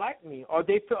did not like me, or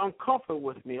they felt uncomfortable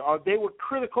with me, or they were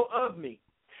critical of me.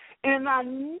 And I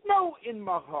know in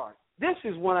my heart, this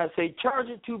is when I say charge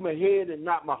it to my head and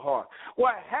not my heart.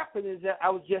 What happened is that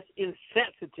I was just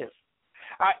insensitive.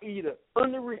 I either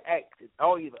underreacted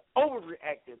or either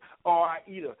overreacted, or I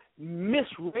either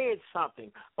misread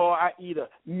something, or I either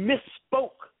misspoke.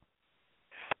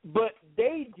 But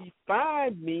they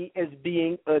defined me as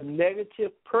being a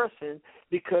negative person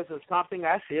because of something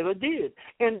I said or did.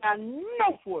 And I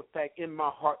know for a fact in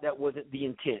my heart that wasn't the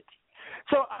intent.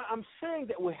 So I'm saying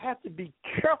that we have to be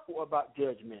careful about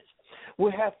judgments.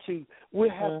 We have to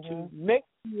make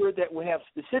sure that we have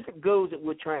specific goals that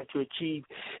we're trying to achieve,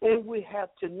 and we have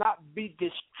to not be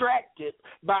distracted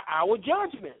by our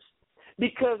judgments,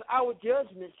 because our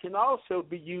judgments can also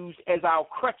be used as our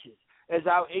crutches, as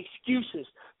our excuses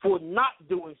for not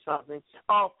doing something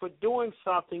or for doing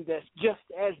something that's just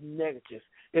as negative,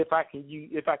 if I can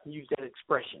use that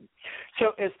expression. So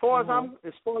as far as I'm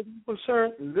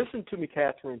concerned, listen to me,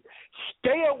 Catherine.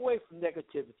 Stay away from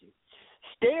negativity.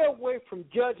 Stay away from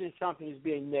judging something as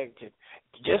being negative.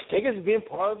 Just take it as being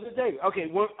part of the day. Okay,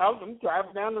 I'm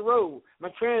driving down the road. My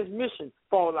transmission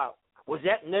fall out. Was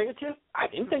that negative? I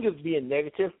didn't think it was being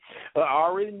negative. I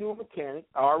already knew a mechanic.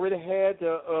 I already had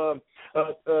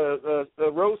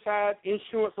roadside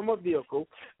insurance on my vehicle.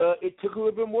 It took a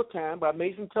little bit more time, but I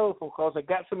made some telephone calls. I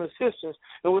got some assistance,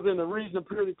 and within a reasonable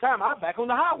period of time, I'm back on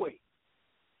the highway.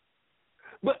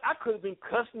 But I could have been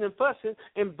cussing and fussing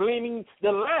and blaming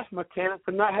the last mechanic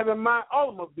for not having my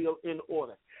automobile in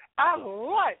order. I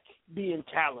like being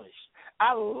challenged.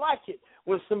 I like it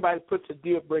when somebody puts a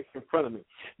deal breaker in front of me,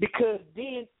 because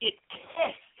then it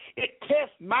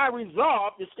tests my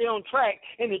resolve to stay on track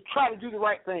and to try to do the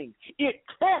right thing. It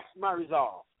tests my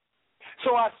resolve.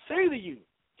 So I say to you,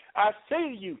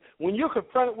 when you're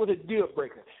confronted with a deal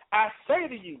breaker, I say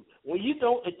to you, when you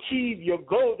don't achieve your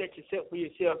goal that you set for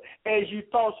yourself as you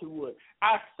thought you would,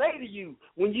 I say to you,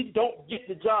 when you don't get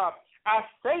the job, I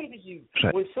say to you,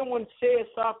 when someone says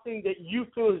something that you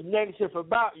feel is negative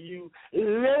about you,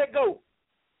 let it go.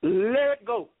 Let it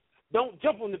go. Don't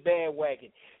jump on the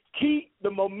bandwagon. Keep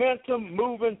the momentum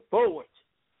moving forward.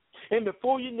 And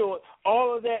before you know it,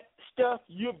 all of that stuff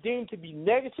you've deemed to be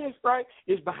negative, right,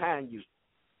 is behind you.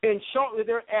 And shortly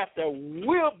thereafter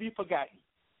will be forgotten.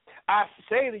 I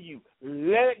say to you,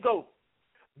 let it go.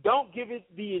 Don't give it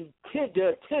the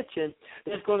attention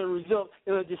that's going to result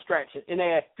in a distraction and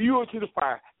add fuel to the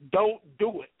fire. Don't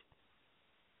do it.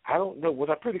 I don't know. Was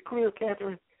I pretty clear,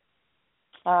 Catherine?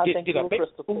 I think you were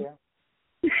crystal clear.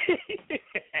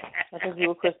 I think you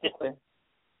were crystal clear.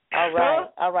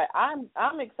 All right.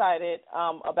 I'm excited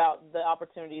about the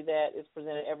opportunity that is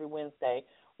presented every Wednesday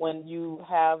when you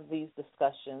have these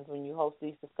discussions, when you host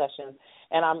these discussions.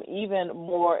 And I'm even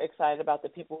more excited about the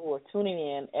people who are tuning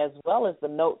in, as well as the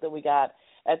note that we got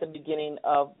at the beginning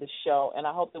of the show. And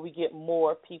I hope that we get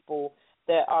more people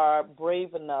that are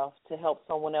brave enough to help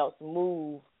someone else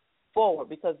move forward,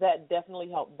 because that definitely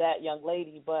helped that young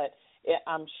lady, but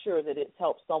I'm sure that it's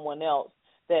helped someone else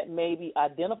that maybe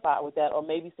identified with that, or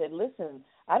maybe said, listen,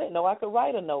 I didn't know I could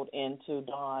write a note into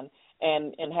Dawn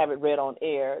and have it read on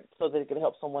air so that it could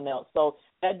help someone else. So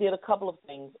that did a couple of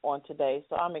things on today.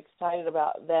 So I'm excited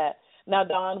about that. Now,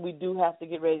 Dawn, we do have to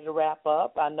get ready to wrap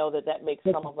up. I know that makes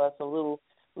some of us a little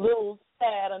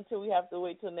sad until we have to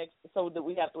wait till next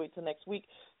week.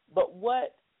 But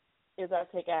what is our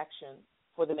take action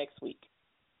for the next week?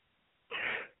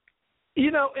 You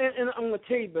know, and I'm going to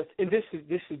tell you, but and this is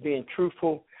being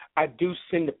truthful. I do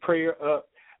send the prayer up.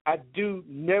 I do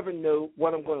never know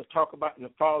what I'm going to talk about in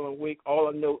the following week. All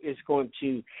I know is it's going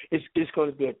to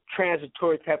be a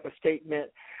transitory type of statement.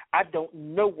 I don't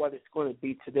know what it's going to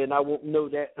be today, and I won't know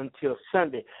that until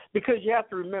Sunday. Because you have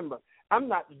to remember, I'm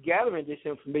not gathering this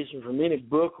information from any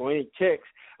book or any text.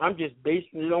 I'm just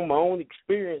basing it on my own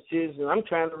experiences, and I'm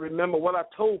trying to remember what I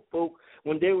told folk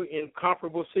when they were in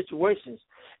comparable situations.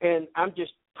 And I'm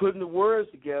just putting the words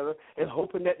together and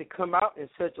hoping that they come out in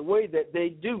such a way that they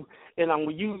do. And I'm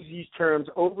going to use these terms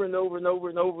over and over and over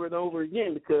and over and over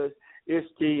again, because it's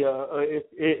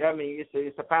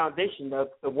it's a foundation of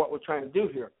what we're trying to do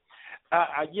here.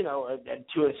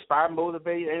 To inspire,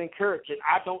 motivate, and encourage. And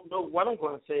I don't know what I'm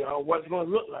going to say or what it's going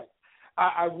to look like.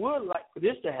 I would like for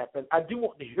this to happen. I do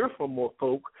want to hear from more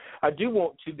folk. I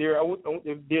want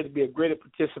there to be a greater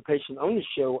participation on the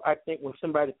show. I think when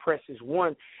somebody presses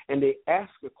one and they ask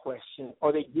a question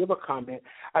or they give a comment,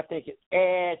 I think it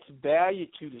adds value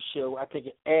to the show. I think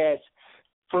it adds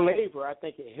flavor. I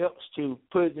think it helps to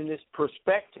put it in this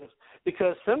perspective,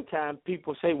 because sometimes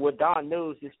people say, well, Don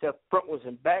knows this stuff frontwards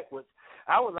and backwards.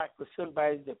 I would like for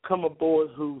somebody to come aboard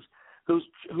who's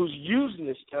using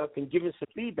this stuff and giving some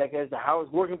feedback as to how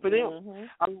it's working for them. Mm-hmm.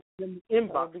 I like them to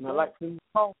inbox me. I like for them to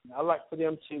call me. I like for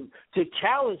them to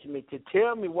challenge me, to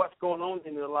tell me what's going on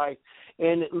in their life,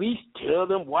 and at least tell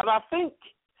them what I think.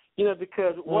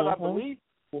 Because what I believe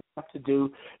people have to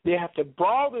do, they have to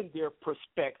broaden their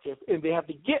perspective, and they have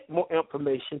to get more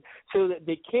information so that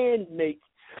they can make,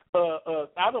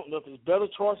 I don't know if it's better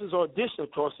choices or additional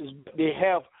choices, but they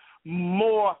have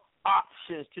more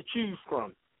options to choose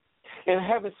from. And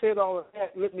having said all of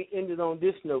that, let me end it on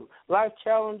this note. Life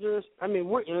challengers, I mean,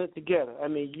 we're in it together. I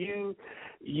mean, you,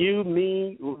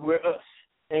 me, we're us.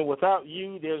 And without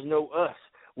you, there's no us.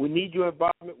 We need your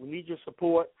involvement. We need your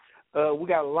support. We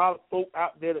got a lot of folk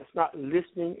out there that's not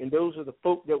listening, and those are the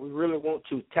folk that we really want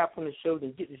to tap on the show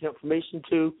and get this information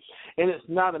to. And it's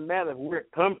not a matter of where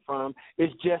it comes from.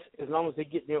 It's just as long as they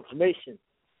get the information.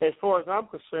 As far as I'm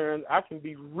concerned, I can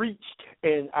be reached,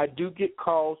 and I do get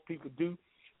calls. People do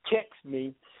text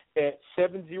me at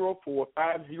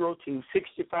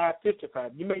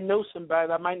 704-502-6555. You may know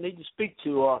somebody I might need to speak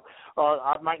to, or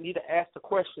I might need to ask a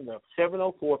question of.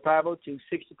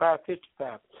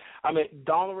 704-502-6555. I'm at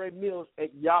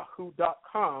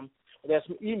DonaldRayMills@yahoo.com. That's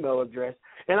my email address.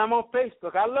 And I'm on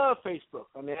Facebook. I love Facebook.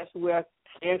 I mean, that's the way I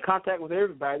stay in contact with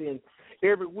everybody. And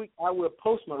every week I will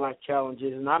post my life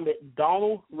challenges, and I'm at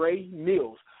Donald Ray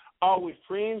Mills. Are we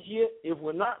friends yet? If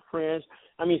we're not friends,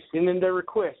 I mean, send in their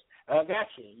request. I got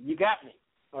you. You got me.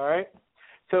 All right?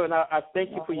 So, and I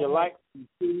thank you for your likes and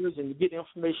shares and to get the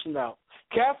information out.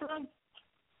 Catherine,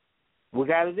 we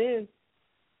got it in.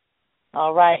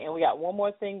 All right, and we got one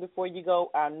more thing before you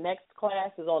go. Our next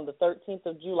class is on the 13th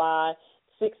of July,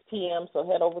 6 p.m., so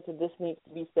head over to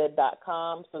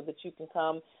thisneedstobesaid.com so that you can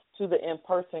come to the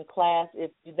in-person class.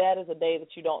 If that is a day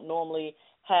that you don't normally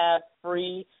have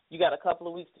free, you got a couple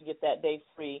of weeks to get that day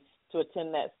free to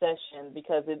attend that session,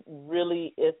 because it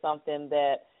really is something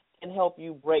that can help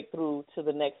you break through to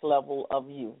the next level of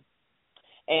you.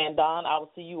 And, Don, I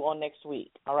will see you on next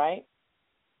week, all right?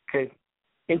 Okay.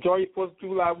 Enjoy your 4th of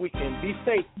July weekend. Be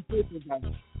safe.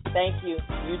 Thank you.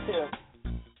 You too.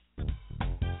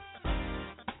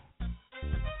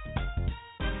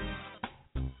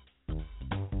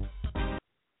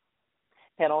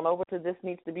 Head on over to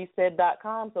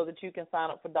thisneedstobesaid.com so that you can sign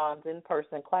up for Don's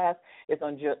in-person class. It's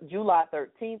on July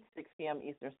 13th, 6 p.m.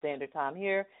 Eastern Standard Time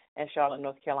here in Charlotte,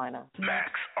 North Carolina.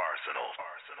 Max Arsenal.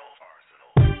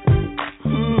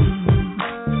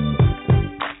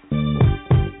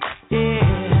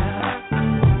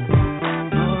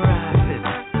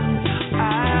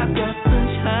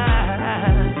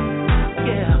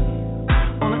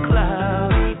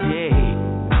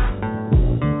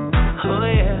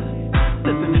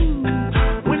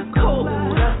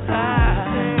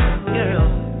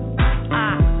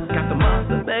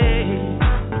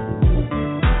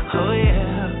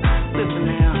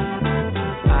 Now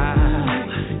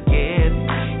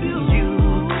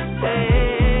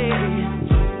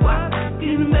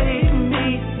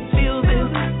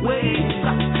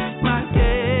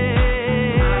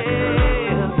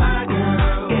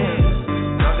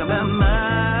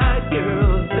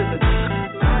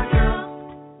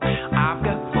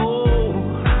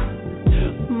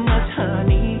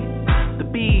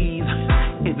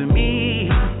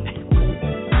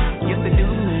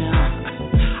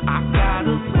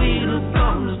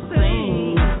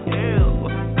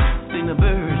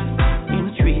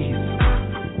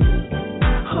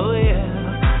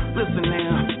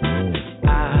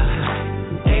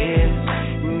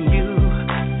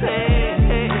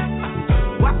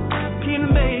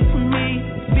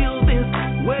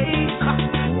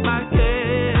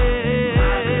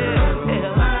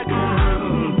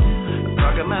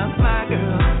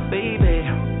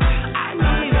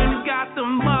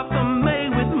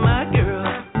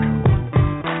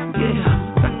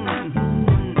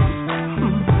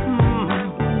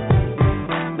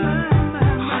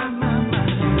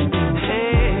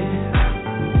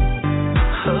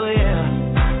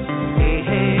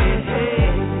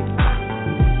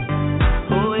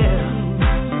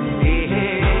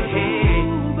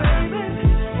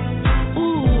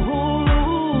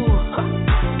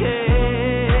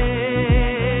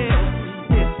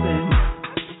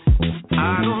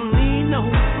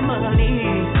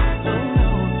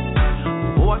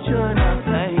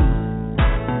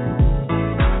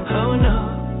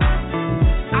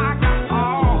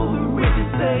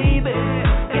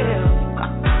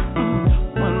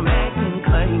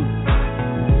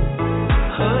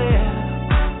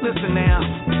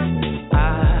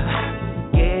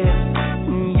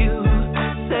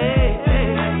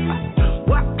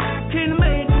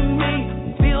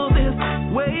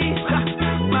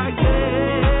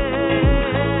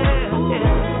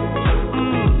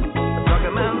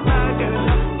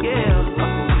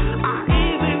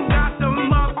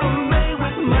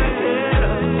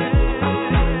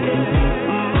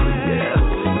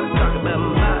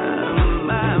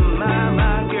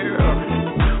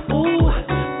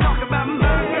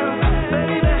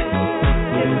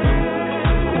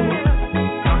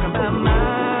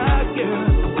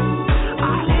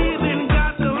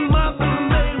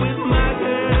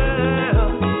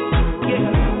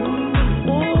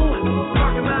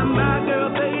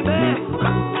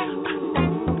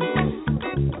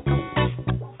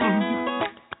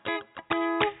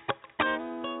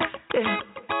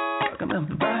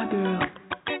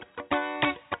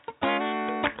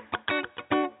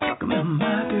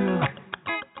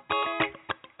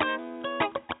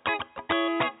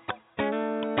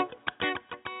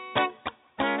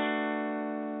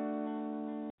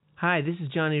Hi, this is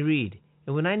Johnny Reed,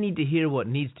 and when I need to hear what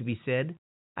needs to be said,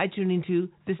 I tune into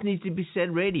This Needs to Be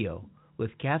Said Radio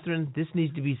with Catherine This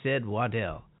Needs to Be Said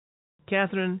Waddell.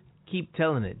 Catherine, keep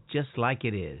telling it just like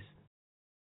it is.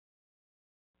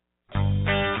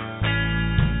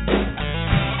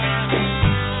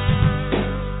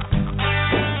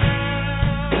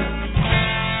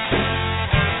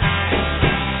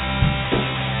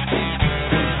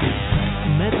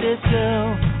 Met this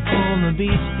girl on the beach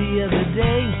the other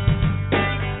day.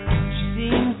 She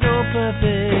seemed so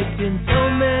perfect in so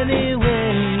many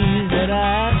ways that I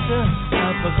asked her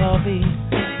out for coffee,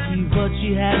 see what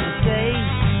she had to say.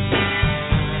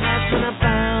 That's when I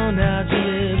found out she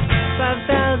lived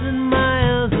 5,000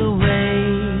 miles away.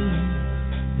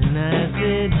 And I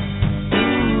said,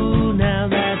 ooh, now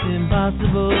that's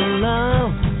impossible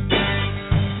love.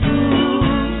 Ooh,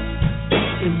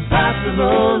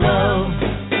 impossible love.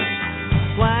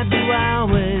 Why do I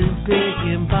always pick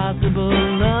impossible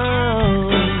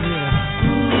love?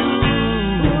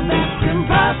 Ooh, that's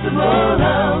impossible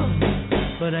love.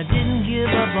 But I didn't give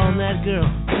up on that girl.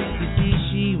 You see,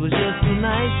 she was just too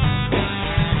nice.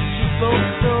 She spoke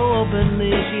so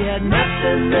openly, she had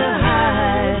nothing to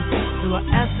hide. So I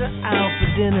asked her out for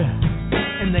dinner,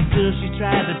 and that girl she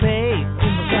tried to pay. Oh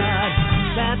my God,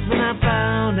 that's when I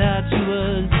found out she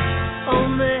was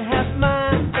only half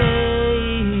my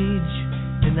age.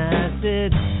 And I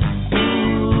said,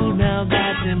 ooh, now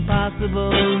that's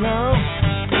impossible love.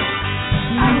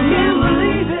 I can't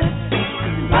believe it.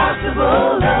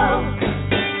 Impossible love.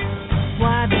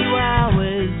 Why do I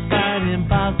always find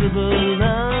impossible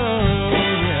love?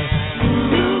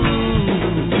 Ooh,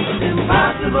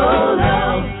 impossible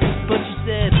love. But she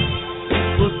said,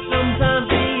 well, sometimes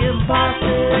the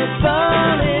impossible is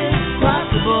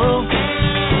possible.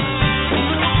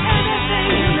 Anything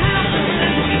can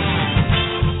happen.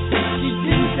 She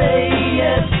didn't say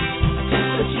yes,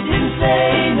 but she didn't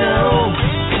say no.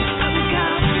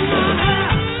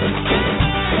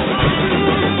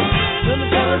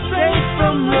 Straight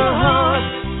from the heart,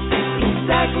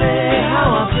 exactly how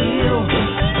I feel.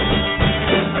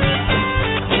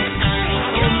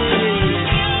 And maybe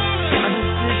I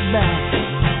just sit back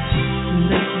and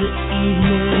let the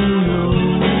evening know.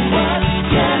 What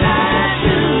can I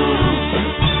do?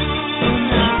 So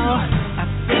now I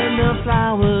send her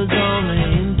flowers on the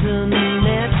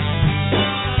internet.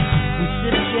 We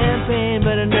sip champagne,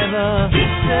 but I never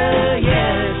kissed her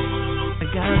yet. I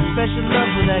got a special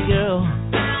love for that girl.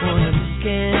 One I just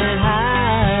can't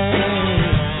hide.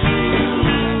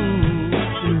 Ooh,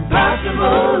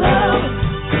 impossible love.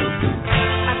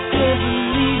 I can't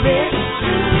believe it.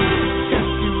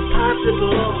 Just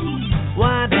impossible.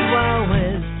 Why do I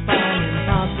always find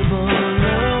impossible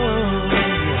love?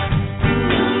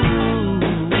 Ooh,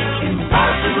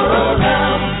 impossible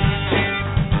love.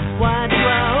 Why do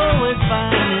I always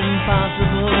find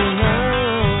impossible love?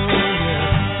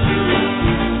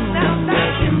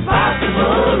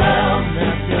 Impossible love.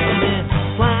 Now tell me,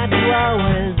 why do I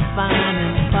always find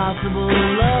impossible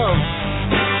love?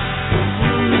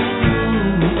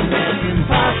 Ooh, that's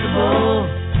impossible,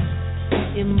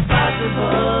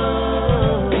 impossible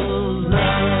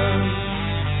love.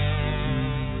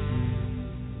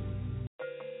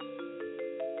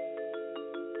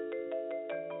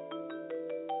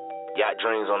 Got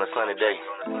dreams on a sunny day.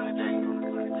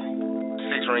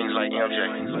 6 rings like MJ.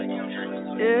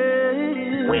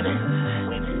 Winning.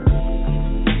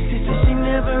 She said she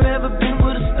never ever been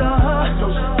with a star.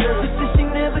 She said she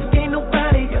never gave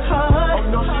nobody a heart.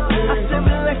 I said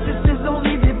relax, this is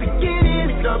only the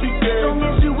beginning. As long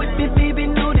as you with me, baby,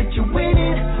 know that you're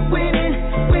winning, winning,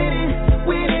 winning,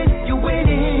 winning, you're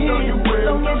winning. As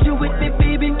long as you with me,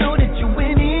 baby, know that you're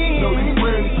winning.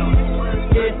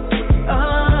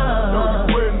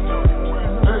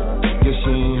 Yeah, she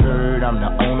ain't heard I'm the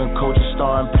owner, coach,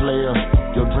 star, and player.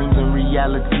 Your dreams and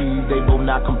realities, they both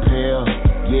not compare.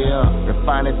 Yeah,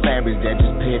 refining fabrics that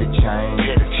just pay the change.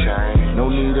 No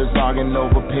need us arguing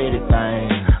over petty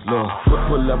things. Look,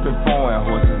 pull up in foreign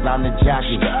horses, I'm the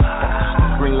jockey.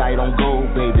 Green light on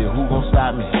gold, baby, who gon'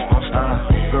 stop me?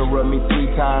 Girl, rub me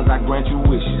 3 times, I grant you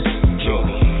wishes.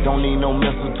 Don't need no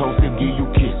mistletoe to give you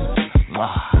kisses.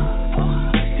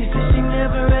 She said she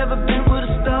never ever been with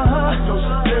a star.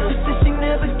 She said she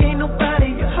never gave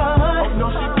nobody a heart.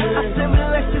 I said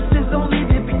relax, this is only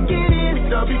the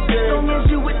beginning. As long as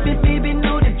you with me, baby,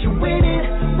 know that you're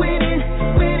winning, winning,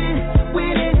 winning,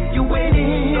 winning, you're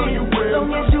winning. As long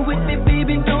as you with me,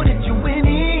 baby, know that you're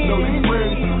winning.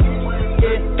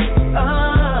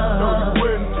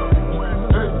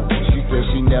 She said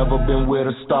she never been with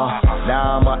a star.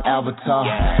 Now I'm an avatar.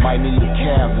 Might need a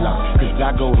Kevlar, cause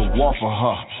I go to war for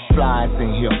her. flies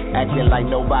in here, acting like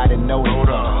nobody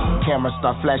noticed. Camera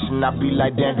start flashing, I be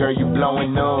like, damn girl, you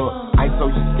blowing up.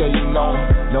 ISO, you skating on,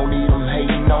 no need them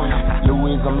hating on you.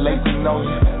 Louis, I'm lacing on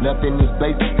you, nothing is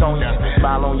basic on you.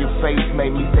 Smile on your face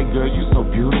made me say, girl, you so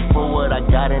beautiful. What I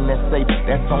got in that safe,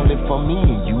 that's only for me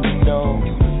and you to know.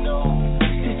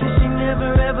 She said she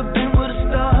never ever been with a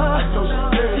star.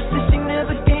 She said she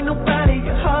never gave nobody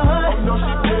a heart.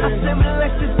 I said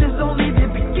relax, this is only the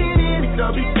beginning.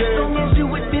 Long as you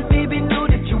with me, baby, know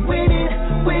that you're winning,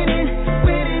 winning,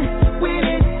 winning,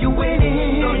 winning, you're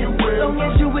winning. Long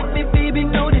as you with me, baby,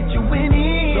 know that you're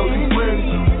winning.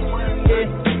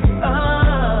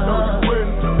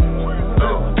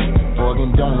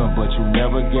 Organ donor, but you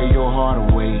never gave your heart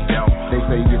away. They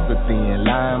say it's a thin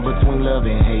line between love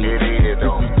and hate. This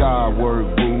is God's word,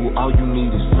 boo. All you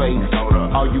need is faith.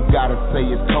 All you gotta say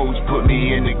is, coach, put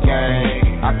me in the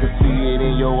game. I can see it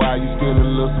in your eye, you still a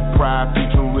little surprised.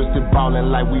 Futuristic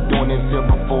ballin' like we doing this here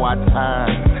before our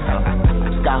time.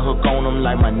 Skyhook on them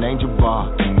like my name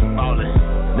Jabbar.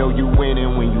 Know you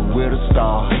winning when you with a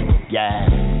star. Yeah.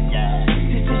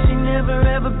 She said she never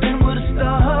ever been with a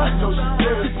star.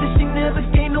 She said she never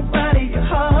gave nobody a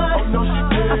heart.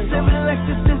 I said relax,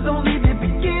 this is only the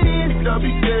beginning.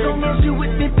 Long as you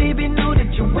with me, baby, know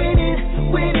that you're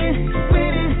winning, winning,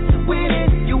 winning,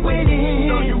 winning, you're winning.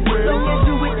 Long as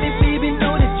you with me, baby,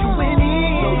 know that you're winning.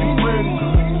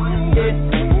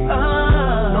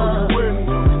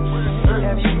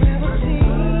 Have you ever seen?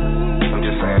 I'm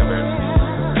just saying, man.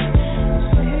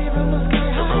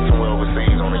 Somewhere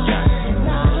overseas on a yacht.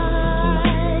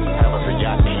 Have us a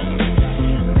yacht meeting.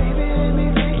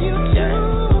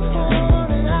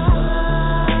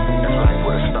 That's life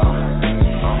with a star.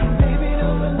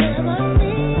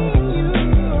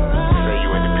 Say you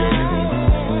independent.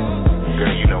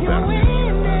 Girl, you know better.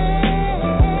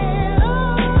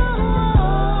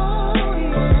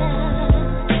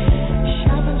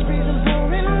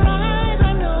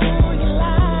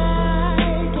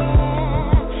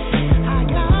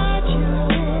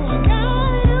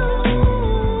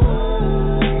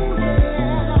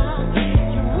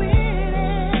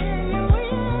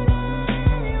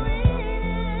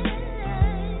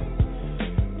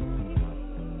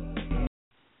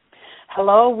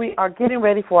 Hello, we are getting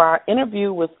ready for our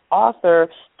interview with author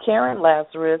Karen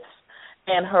Lazarus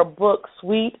and her book,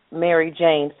 Sweet Mary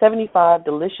Jane, 75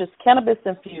 Delicious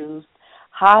Cannabis-Infused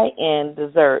High-End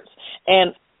Desserts.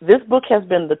 And this book has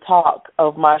been the talk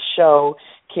of my show,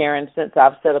 Karen, since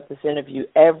I've set up this interview.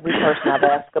 Every person I've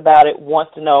asked about it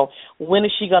wants to know, when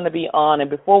is she going to be on? And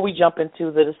before we jump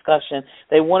into the discussion,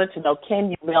 they wanted to know, can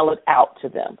you mail it out to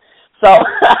them? So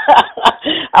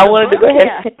I wanted to go ahead.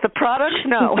 Yeah, the products,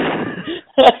 no.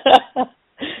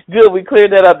 Good, we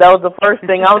cleared that up. That was the first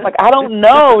thing. I was like, I don't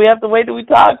know. We have to wait till we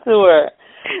talk to her.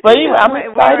 But anyway, I'm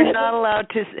excited. We're not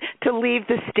allowed to leave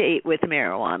the state with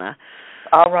marijuana.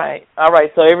 All right.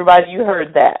 So everybody, you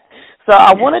heard that. So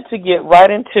I wanted to get right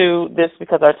into this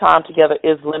because our time together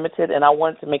is limited, and I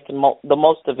wanted to make the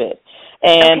most of it.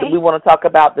 And we want to talk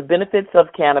about the benefits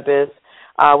of cannabis.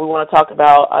 We want to talk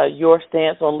about your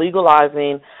stance on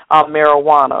legalizing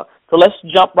marijuana. So let's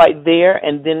jump right there,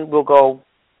 and then we'll go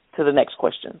to the next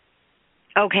question.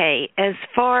 Okay. As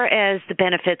far as the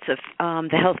benefits of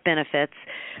the health benefits,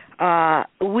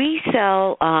 we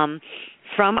sell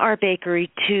from our bakery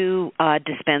to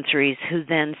dispensaries who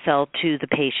then sell to the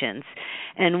patients.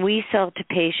 And we sell to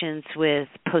patients with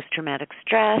post-traumatic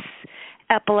stress,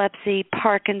 epilepsy,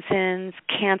 Parkinson's,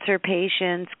 cancer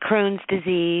patients, Crohn's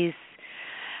disease,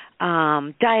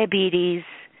 diabetes,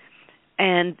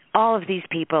 and all of these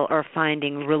people are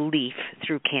finding relief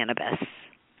through cannabis.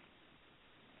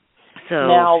 So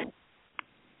now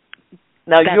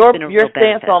your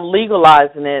stance on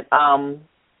legalizing it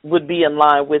would be in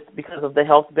line with because of the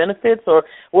health benefits, or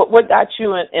what got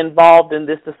you involved in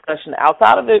this discussion?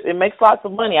 Outside of it, it makes lots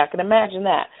of money. I can imagine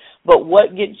that. But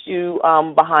what gets you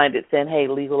behind it, saying, "Hey,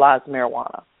 legalize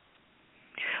marijuana"?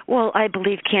 Well, I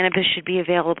believe cannabis should be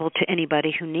available to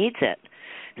anybody who needs it.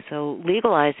 So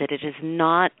legalize it. It is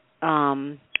not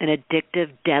an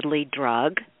addictive, deadly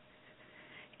drug.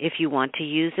 If you want to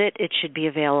use it, it should be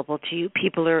available to you.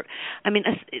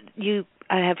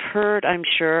 I have heard, I'm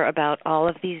sure, about all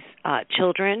of these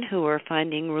children who are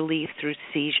finding relief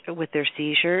with their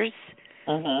seizures.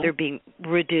 They're being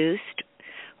reduced.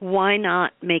 Why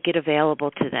not make it available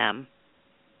to them?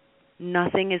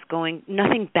 Nothing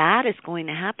bad is going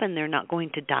to happen. They're not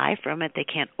going to die from it. They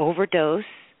can't overdose.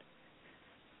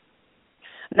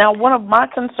 Now, one of my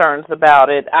concerns about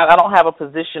it, I don't have a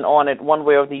position on it one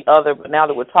way or the other, but now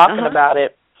that we're talking about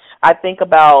it, I think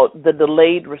about the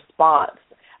delayed response.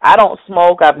 I don't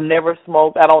smoke. I've never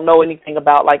smoked. I don't know anything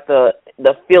about like the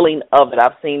feeling of it.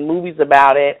 I've seen movies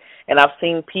about it, and I've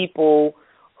seen people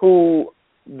who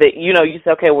that you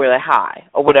say, okay, well, they're high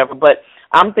or whatever. But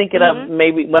I'm thinking of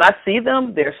maybe when I see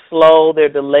them, they're slow, they're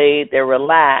delayed, they're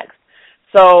relaxed.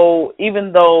 So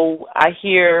even though I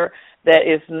hear that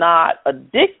it's not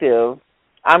addictive,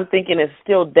 I'm thinking it's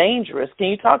still dangerous. Can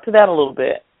you talk to that a little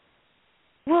bit?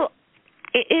 Well,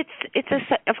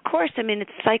 of course. I mean,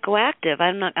 it's psychoactive.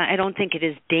 I don't think it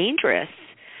is dangerous.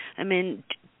 I mean,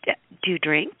 do you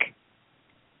drink?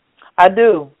 I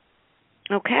do.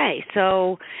 Okay,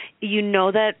 so you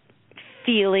know that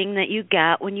feeling that you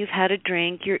get when you've had a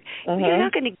drink. You're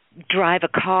not going to drive a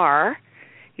car.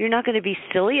 You're not going to be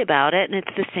silly about it, and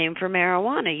it's the same for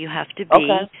marijuana. You have to be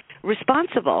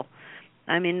responsible.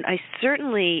 I mean,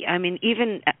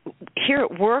 even here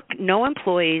at work, no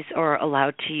employees are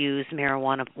allowed to use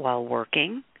marijuana while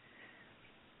working.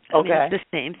 I mean, it's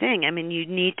the same thing. I mean, you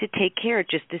need to take care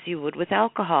just as you would with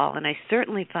alcohol, and I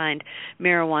certainly find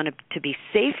marijuana to be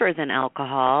safer than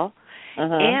alcohol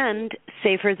and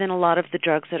safer than a lot of the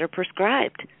drugs that are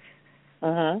prescribed.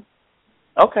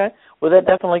 Okay. Well, that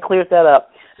definitely clears that up.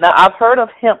 Now, I've heard of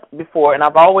hemp before, and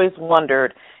I've always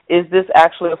wondered, is this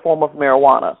actually a form of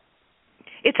marijuana?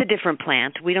 It's a different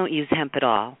plant. We don't use hemp at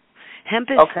all. Hemp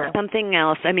is something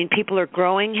else. I mean, people are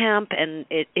growing hemp, and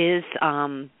it is,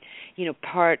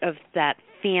 part of that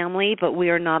family, but we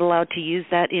are not allowed to use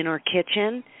that in our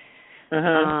kitchen.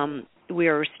 We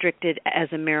are restricted as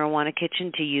a marijuana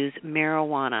kitchen to use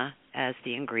marijuana as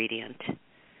the ingredient.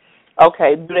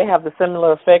 Okay. Do they have the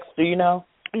similar effects? Do you know?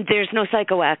 There's no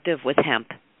psychoactive with hemp.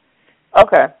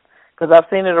 Okay. Because I've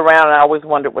seen it around, and I always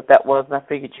wondered what that was, and I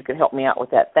figured you could help me out with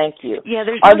that. Thank you. Yeah,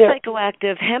 there's no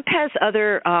psychoactive. Hemp has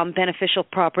other beneficial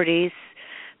properties,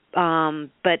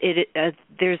 but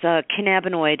there's a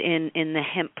cannabinoid in the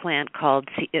hemp plant called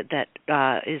that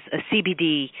is a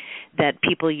CBD that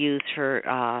people use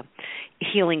for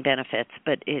healing benefits,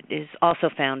 but it is also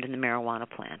found in the marijuana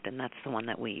plant, and that's the one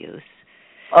that we use.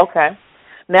 Okay.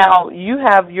 Now, you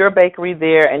have your bakery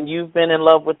there, and you've been in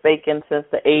love with baking since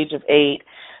the age of 8.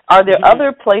 Are there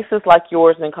other places like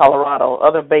yours in Colorado,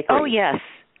 other bakeries? Oh, yes.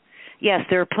 Yes,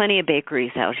 there are plenty of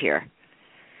bakeries out here.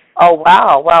 Oh,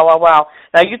 wow.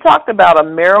 Now, you talked about a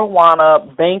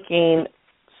marijuana banking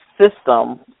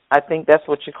system. I think that's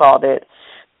what you called it.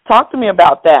 Talk to me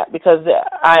about that, because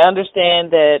I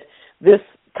understand that this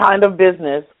kind of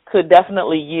business could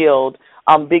definitely yield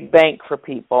big bank for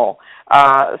people.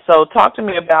 So talk to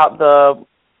me about the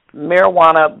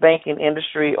marijuana banking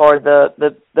industry, or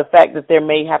the fact that there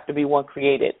may have to be one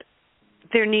created.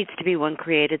 There needs to be one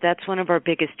created. That's one of our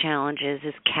biggest challenges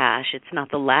is cash. It's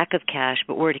not the lack of cash,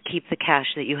 but where to keep the cash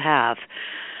that you have.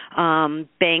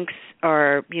 Banks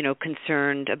are,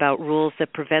 concerned about rules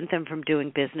that prevent them from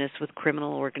doing business with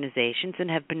criminal organizations and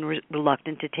have been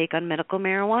reluctant to take on medical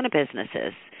marijuana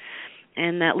businesses.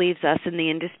 And that leaves us in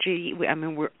the industry.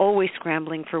 We're always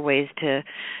scrambling for ways to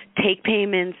take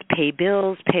payments, pay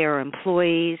bills, pay our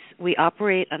employees. We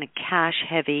operate on a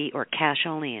cash-heavy or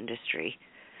cash-only industry.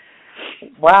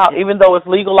 Wow. Even though it's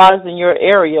legalized in your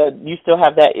area, you still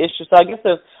have that issue. So I guess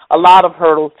there's a lot of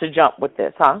hurdles to jump with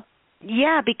this, huh?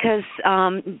 Yeah, because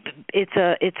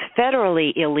it's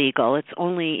federally illegal. It's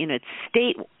only, it's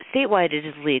statewide it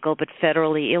is legal, but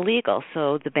federally illegal.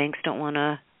 So the banks don't want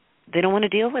to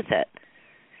deal with it.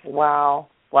 Wow.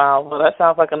 Well, that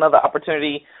sounds like another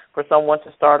opportunity for someone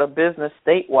to start a business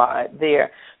statewide there.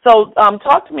 So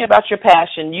talk to me about your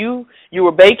passion. You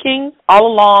were baking all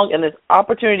along, and this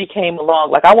opportunity came along.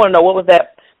 Like, I want to know, what was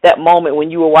that moment when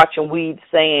you were watching Weeds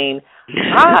saying,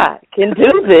 I can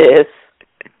do this?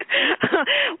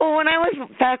 Well, when I was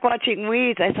back watching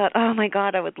Weeds, I thought, oh, my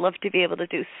God, I would love to be able to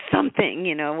do something,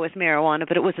 with marijuana,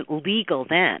 but it wasn't legal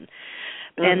then.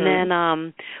 And then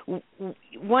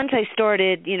once I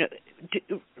started,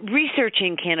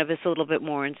 researching cannabis a little bit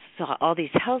more and saw all these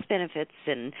health benefits,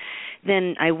 and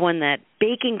then I won that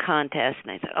baking contest,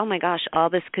 and I thought, oh, my gosh, all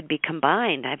this could be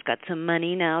combined. I've got some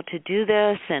money now to do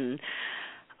this, and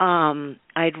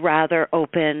I'd rather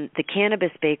open the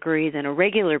cannabis bakery than a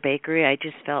regular bakery. I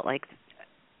just felt like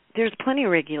there's plenty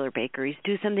of regular bakeries.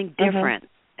 Do something different.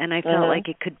 And I felt like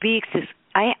it could be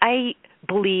I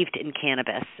believed in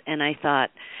cannabis, and I thought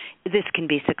this can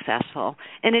be successful,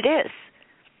 and it is.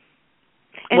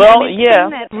 And the thing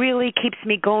that really keeps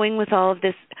me going with all of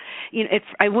this,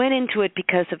 I went into it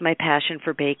because of my passion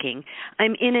for baking.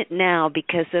 I'm in it now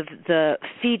because of the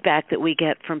feedback that we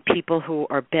get from people who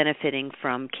are benefiting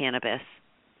from cannabis.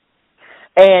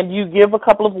 And you give a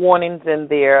couple of warnings in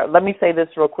there. Let me say this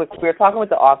real quick. We were talking with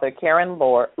the author, Karen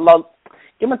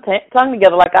get my tongue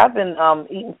together. Like I've been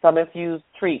eating some infused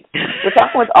treats. We're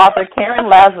talking with author Karen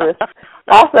Lazarus,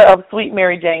 author of Sweet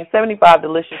Mary Jane, 75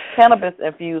 delicious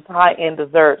cannabis-infused high-end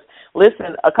desserts.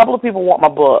 Listen, a couple of people want my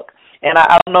book, and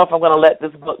I don't know if I'm going to let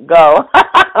this book go.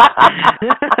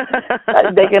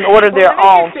 They can order their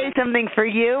own. Let me just say something for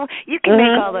you. You can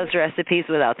make all those recipes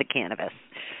without the cannabis.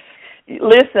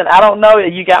 Listen, I don't know.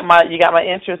 You got my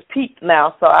interest peaked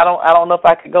now, so I don't know if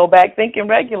I could go back thinking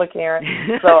regular, Karen.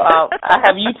 So I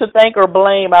have you to thank or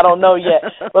blame. I don't know yet,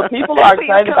 but people are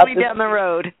excited about this. Down the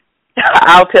road.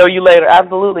 I'll tell you later.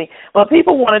 Absolutely. But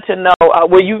people wanted to know.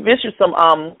 You issued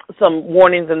some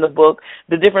warnings in the book,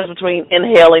 the difference between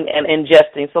inhaling and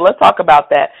ingesting. So let's talk about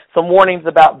that. Some warnings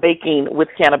about baking with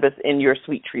cannabis in your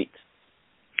sweet treats.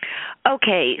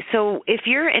 Okay, so if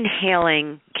you're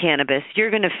inhaling cannabis, you're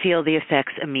going to feel the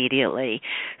effects immediately.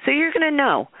 So you're going to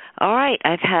know, all right,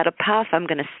 I've had a puff, I'm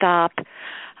going to stop.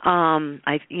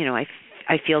 I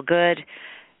feel good.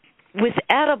 With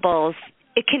edibles,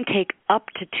 it can take up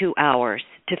to 2 hours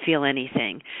to feel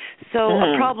anything. So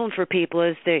a problem for people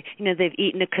is they've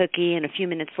eaten a cookie and a few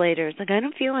minutes later it's like, I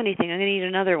don't feel anything, I'm going to eat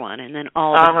another one, and then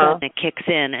all of a sudden it kicks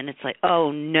in and it's like,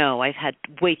 oh no, I've had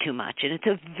way too much, and it's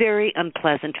a very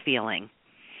unpleasant feeling.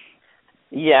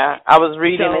 Yeah, I was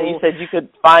reading and you said you could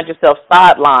find yourself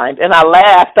sidelined, and I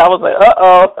laughed. I was like,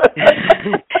 uh-oh.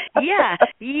 Yeah,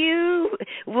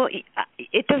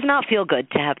 it does not feel good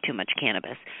to have too much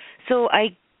cannabis. So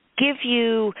I give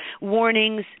you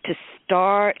warnings to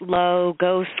start low,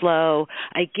 go slow.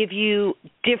 I give you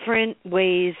different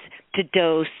ways to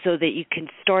dose so that you can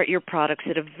start your products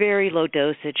at a very low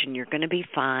dosage and you're going to be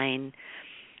fine.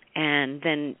 And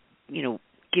then,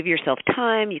 give yourself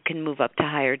time. You can move up to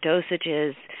higher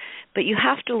dosages. But you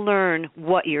have to learn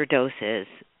what your dose is,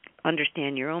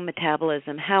 understand your own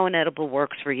metabolism, how an edible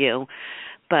works for you.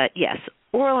 But, yes,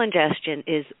 oral ingestion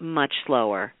is much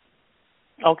slower.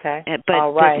 Okay. But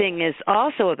all right. The thing is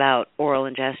also about oral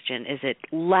ingestion is it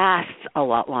lasts a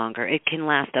lot longer. It can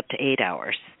last up to 8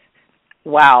 hours.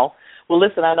 Wow. Well,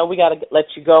 listen, I know we got to let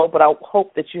you go, but I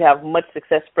hope that you have much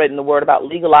success spreading the word about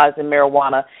legalizing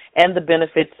marijuana and the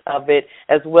benefits of it,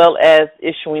 as well as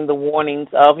issuing the warnings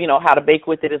of, how to bake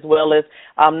with it, as well as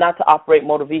not to operate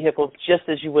motor vehicles just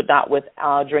as you would not with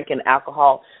drinking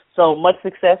alcohol. So much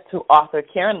success to author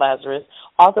Karen Lazarus,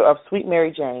 author of Sweet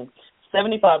Mary Jane,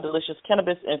 75 delicious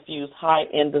cannabis-infused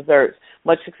high-end desserts.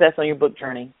 Much success on your book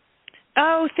journey.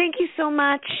 Oh, thank you so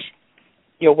much.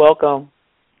 You're welcome.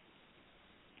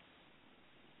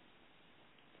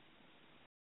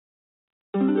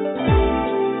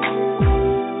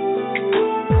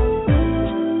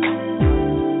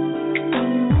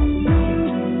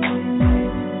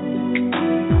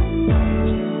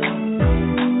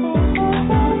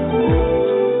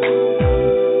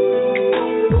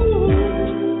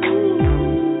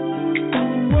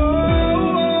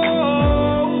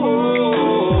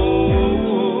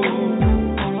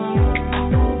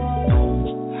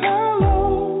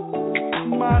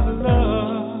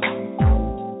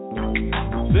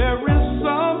 There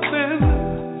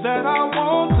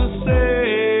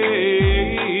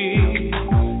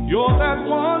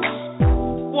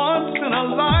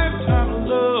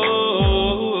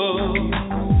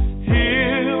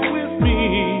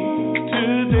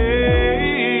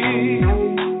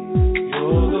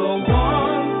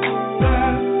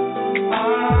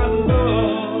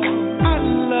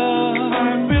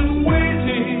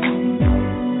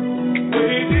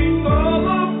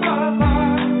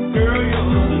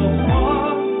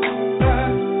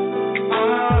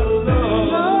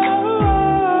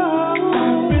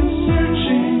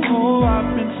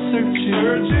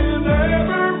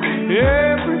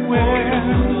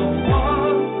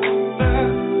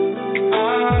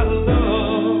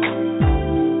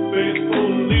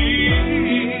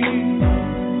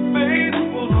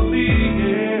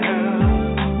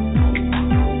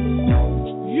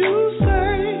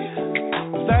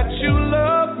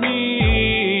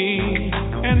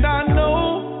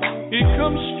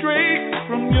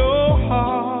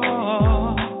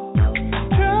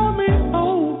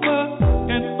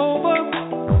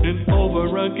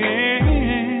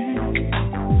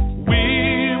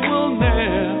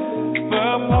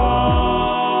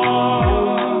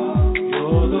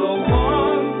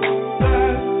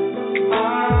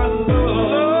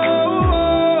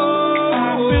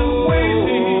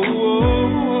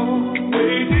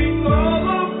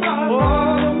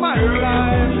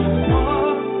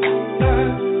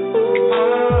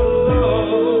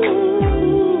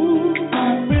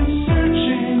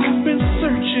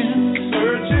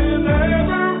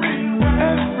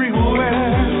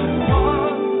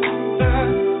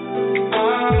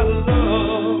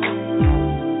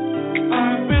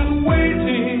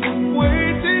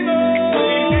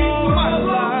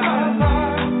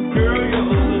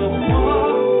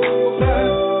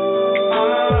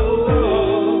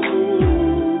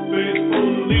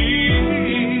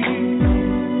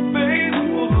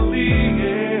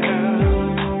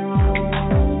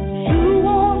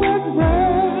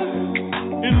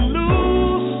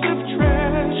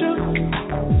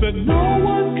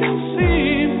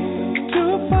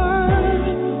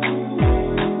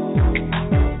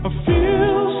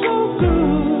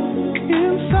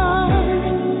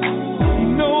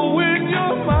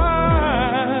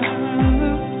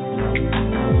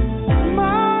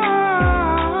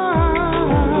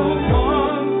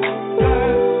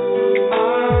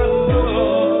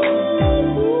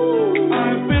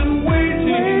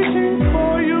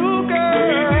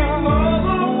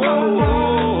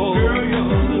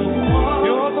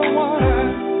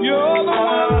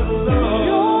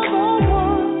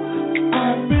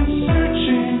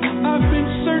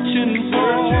searching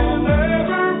for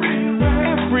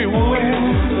everywhere.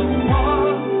 The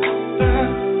one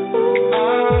that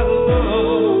I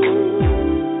love.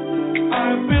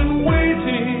 I've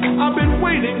been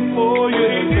waiting for you,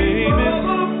 baby.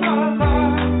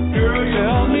 Girl,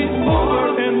 tell me over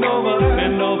and over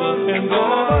and over and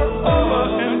over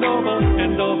and over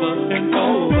and over and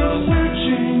over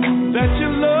that you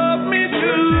love me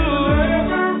too.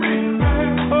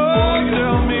 Oh,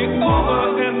 tell me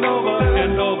over and over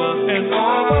and over and over.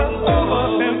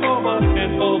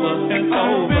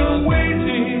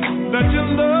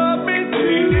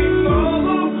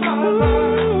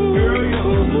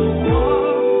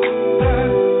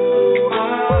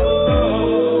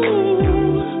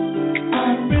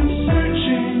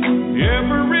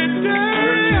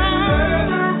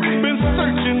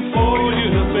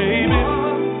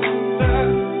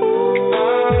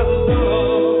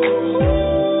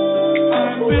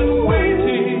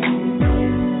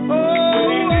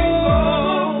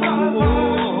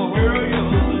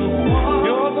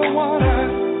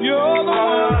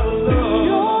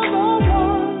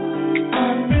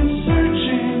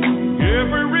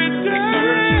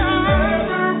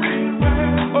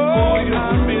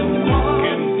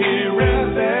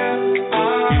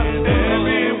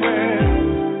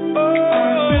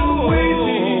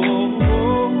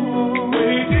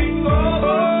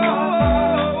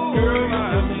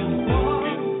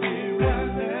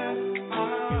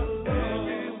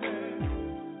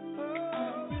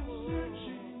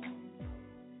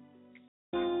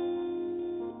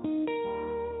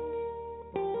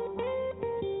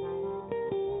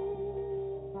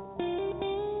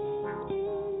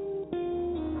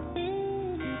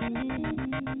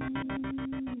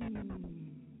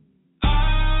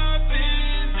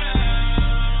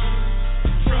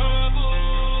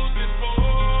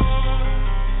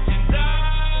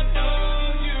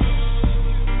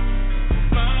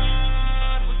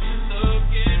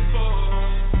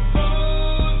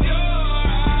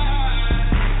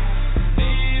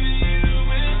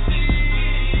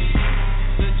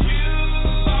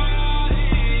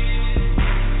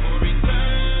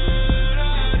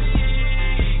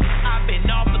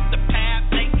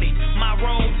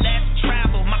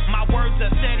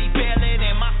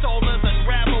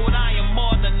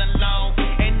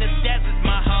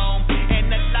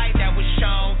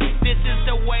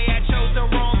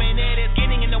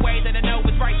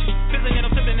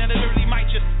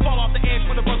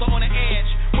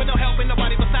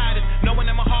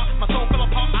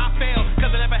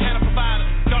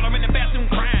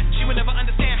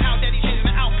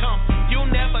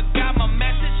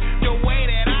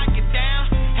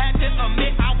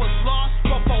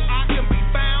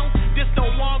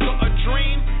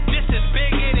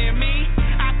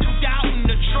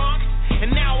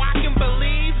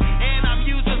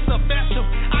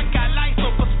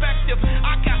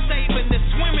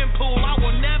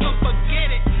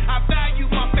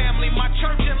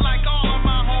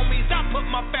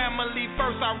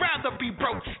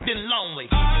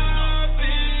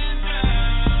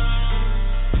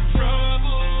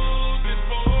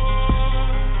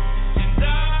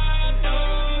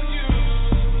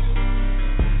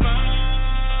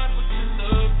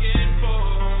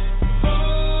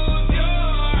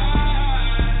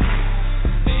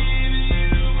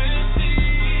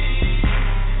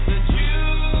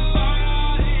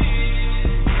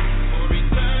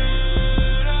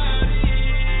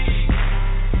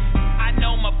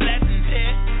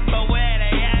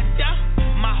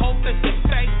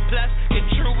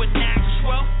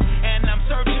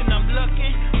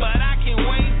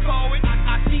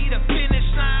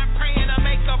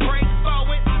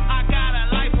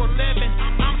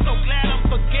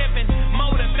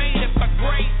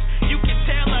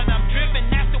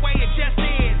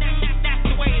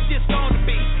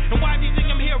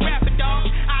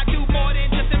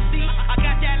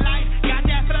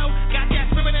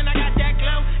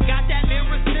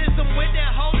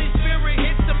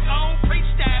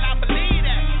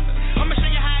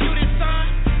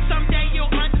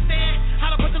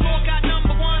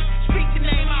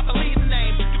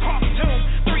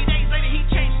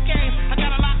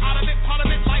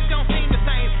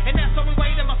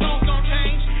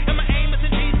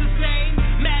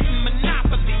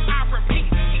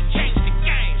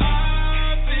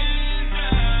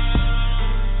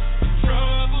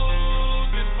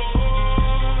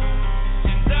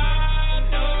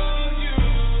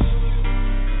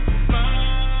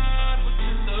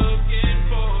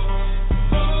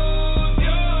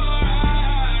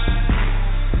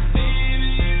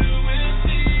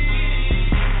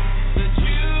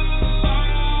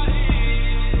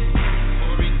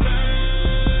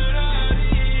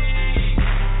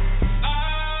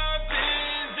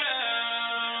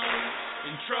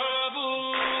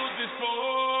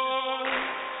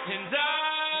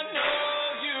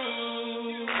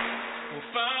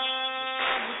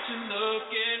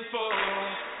 looking for.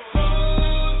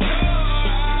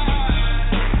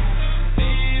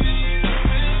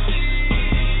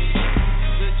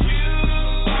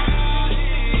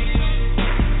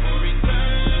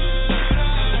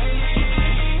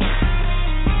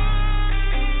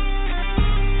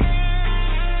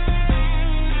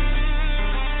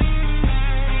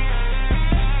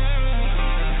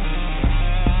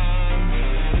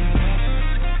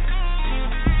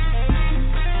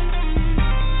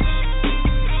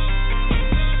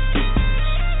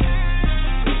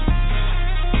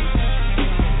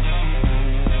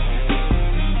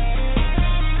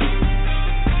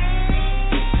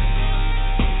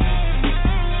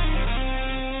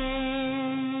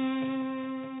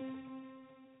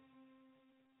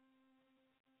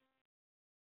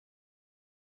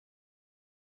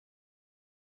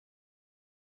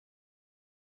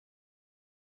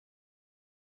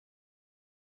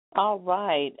 All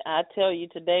right. I tell you,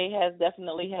 today has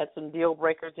definitely had some deal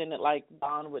breakers in it, like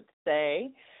Don would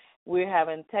say. We're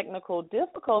having technical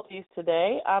difficulties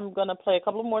today. I'm going to play a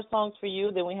couple more songs for you.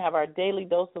 Then we have our daily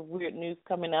dose of weird news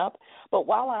coming up. But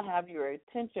while I have your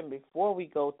attention, before we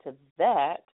go to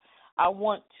that, I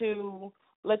want to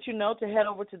let you know to head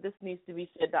over to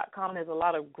thisneedstobesaid.com. There's a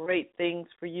lot of great things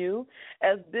for you.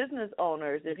 As business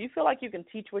owners, if you feel like you can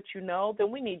teach what you know,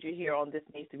 then we need you here on This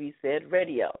Needs to Be Said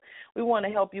Radio. We want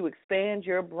to help you expand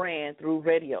your brand through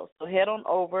radio. So head on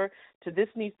over to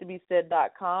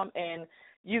thisneedstobesaid.com, and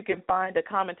you can find a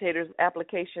commentator's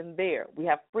application there. We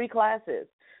have free classes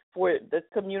for the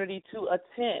community to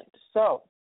attend. So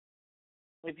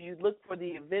if you look for the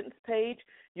events page,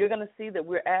 you're going to see that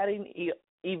we're adding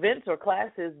events or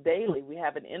classes daily. We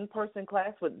have an in-person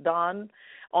class with Don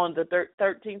on the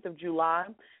 13th of July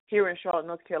here in Charlotte,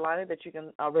 North Carolina, that you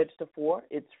can register for.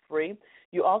 It's free.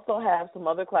 You also have some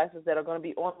other classes that are going to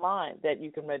be online that you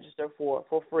can register for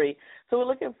free. So we're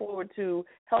looking forward to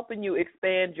helping you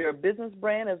expand your business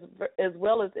brand as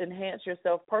well as enhance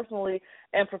yourself personally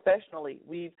and professionally.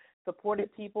 We've supported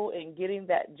people in getting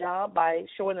that job by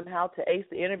showing them how to ace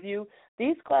the interview.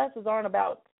 These classes aren't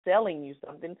about selling you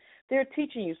something. They're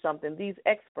teaching you something. These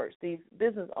experts, these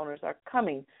business owners are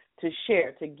coming to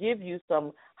share, to give you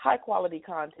some high-quality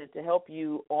content to help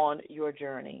you on your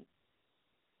journey.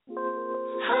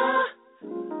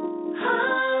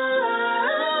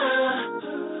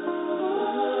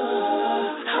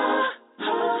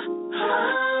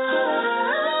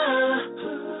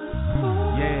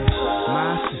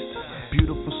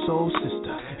 Soul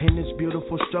sister, in this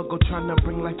beautiful struggle, trying to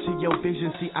bring life to your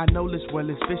vision. See, I know this well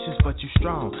is vicious, but you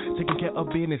strong, taking care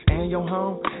of business and your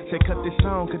home. Say cut this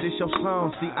song, cause it's your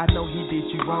song. See, I know he did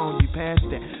you wrong, you passed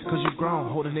that, cause you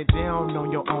grown, holding it down on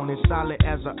your own, and solid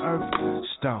as an earth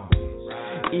stone.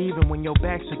 Even when your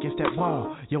back's against that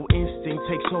wall, your instinct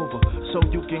takes over, so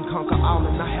you can conquer all.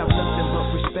 And I have nothing but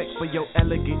respect for your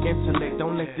elegant intellect.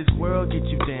 Don't let this world get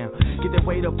you down. Get that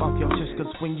weight up off your chest, cause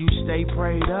when you stay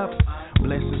prayed up,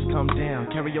 blessings come down.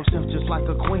 Carry yourself just like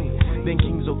a queen, then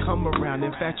kings will come around.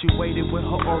 Infatuated with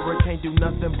her aura, can't do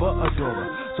nothing but adore her.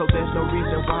 So there's no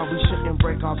reason why we shouldn't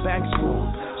break our backs for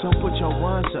her. So put your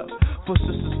ones up for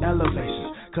sisters'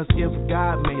 elevation, cause if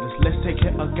God made us, let's take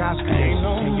care of God's creation.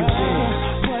 Can you see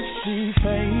what she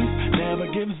faced? Never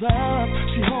gives up,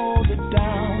 she holds it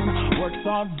down. Works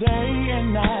all day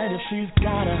and night if she's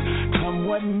gotta, come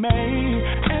what may.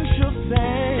 And she'll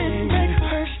say it makes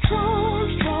her strong,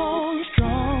 strong,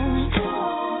 strong,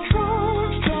 strong,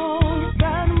 strong, strong,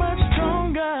 that much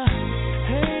stronger.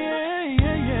 Hey,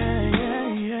 yeah.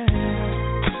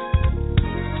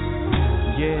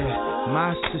 Yeah,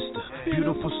 my sister,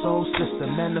 beautiful soul sister,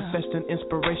 manifesting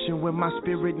inspiration when my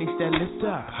spirit needs that lift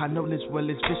up. I know this well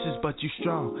is vicious, but you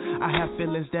strong. I have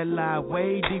feelings that lie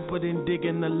way deeper than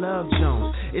digging the love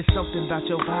Jones. It's something about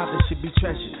your vibe that should be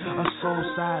treasured. A soul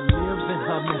side lives in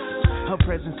her message. Her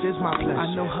presence is my pleasure.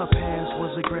 I know her past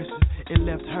was aggressive. It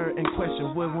left her in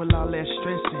question. Where will all that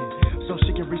stress in? So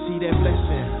she can receive that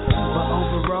blessing. But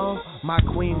overall, my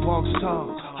queen walks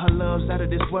tall. Her love's out of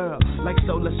this world, like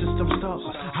solar system stars.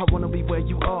 I wanna be where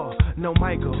you are. No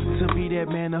Michael, to be that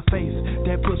man of faith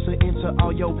that puts her into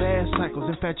all your bad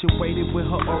cycles. Infatuated with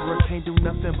her aura, can't do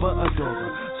nothing but adore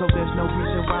her. So there's no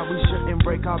reason why we shouldn't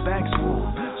break our backs for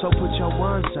her. So put your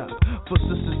ones up for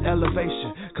sisters'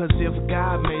 elevation, cause if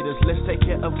God made us, let's take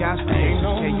care of God's creation.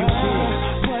 Can you see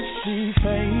what she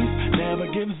faced? Never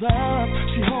gives up,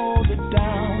 she holds it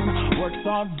down. Works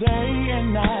all day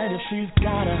and night if she's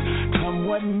gotta, come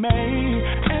what may.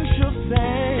 And she'll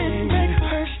say it makes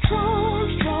her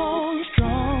strong, strong,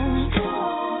 strong,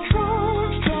 strong,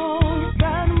 strong, strong,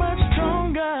 that much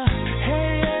stronger.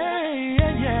 Hey,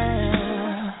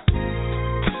 yeah.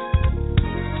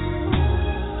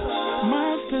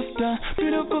 sister,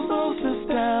 beautiful soul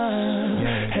sister.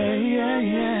 Yeah. Hey, yeah,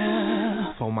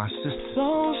 yeah. For my sister.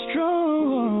 So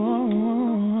strong.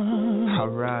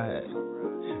 Alright.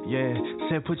 Yeah,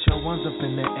 said put your ones up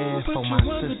in the air for my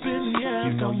sister.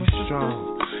 You know you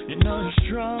strong. You know you're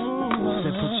strong.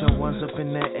 Said put your ones up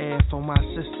in the air for my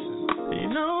sister. You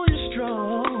know you're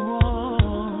strong.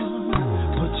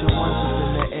 Put your ones up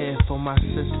in the air for my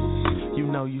sister. You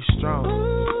know you strong.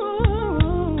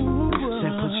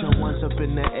 Said put your ones up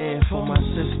in the air for my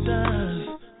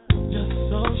sister. Just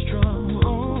so strong.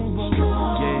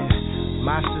 Yeah,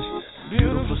 my sister,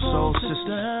 beautiful soul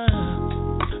sister.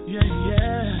 Yeah,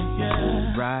 yeah,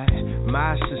 yeah. Right,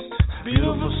 my sister,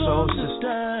 beautiful soul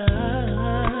sister.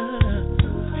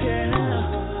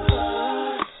 Yeah.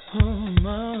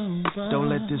 Don't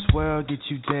let this world get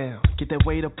you down. Get that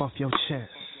weight up off your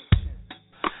chest.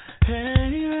 Hey,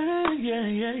 yeah, yeah,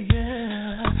 yeah,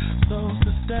 yeah. Soul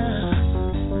sister.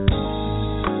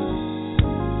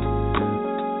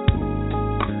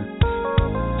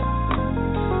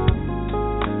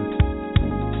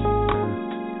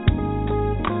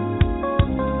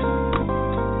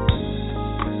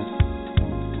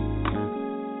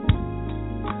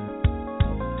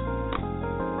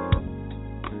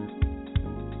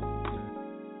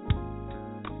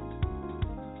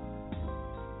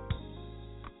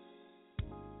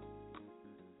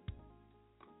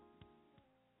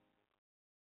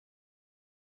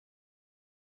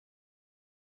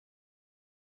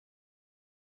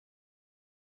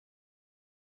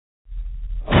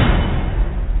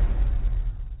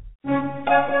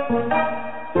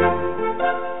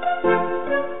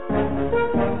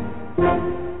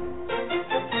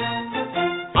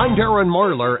 I'm Darren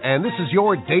Marlar, and this is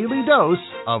your daily dose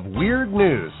of weird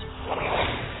news.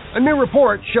 A new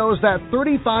report shows that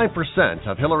 35%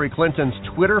 of Hillary Clinton's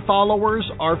Twitter followers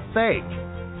are fake.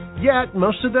 Yet,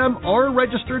 most of them are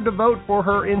registered to vote for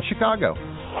her in Chicago.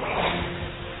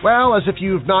 Well, as if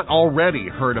you've not already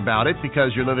heard about it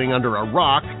because you're living under a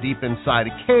rock deep inside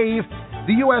a cave,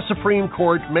 the U.S. Supreme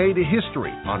Court made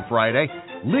history on Friday,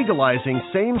 legalizing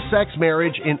same-sex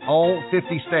marriage in all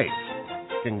 50 states.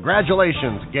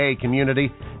 Congratulations, gay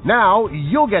community. Now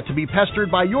you'll get to be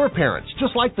pestered by your parents,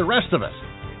 just like the rest of us.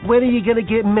 When are you going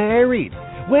to get married?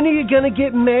 When are you going to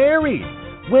get married?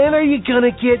 When are you going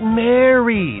to get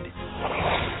married?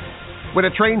 When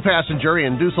a train passenger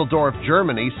in Dusseldorf,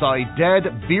 Germany saw a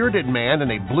dead, bearded man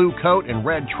in a blue coat and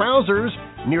red trousers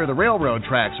near the railroad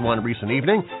tracks one recent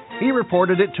evening, he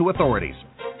reported it to authorities.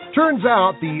 Turns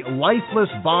out the lifeless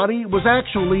body was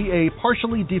actually a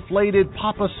partially deflated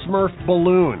Papa Smurf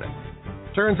balloon.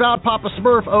 Turns out Papa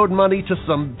Smurf owed money to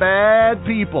some bad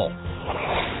people.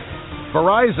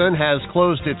 Verizon has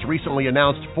closed its recently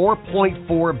announced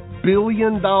 $4.4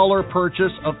 billion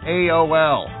purchase of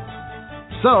AOL.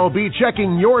 So be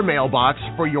checking your mailbox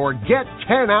for your Get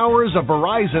 10 Hours of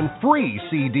Verizon free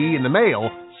CD in the mail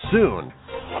soon.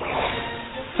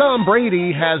 Tom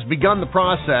Brady has begun the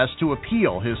process to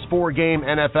appeal his 4-game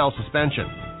NFL suspension.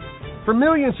 For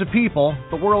millions of people,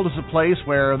 the world is a place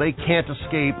where they can't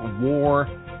escape war,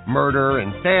 murder,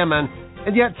 and famine,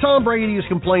 and yet Tom Brady is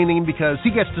complaining because he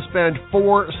gets to spend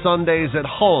 4 Sundays at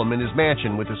home in his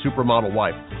mansion with his supermodel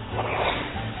wife.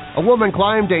 A woman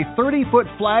climbed a 30-foot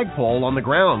flagpole on the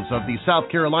grounds of the South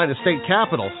Carolina State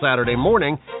Capitol Saturday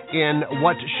morning in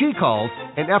what she called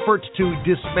an effort to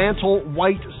dismantle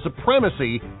white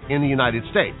supremacy in the United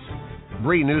States.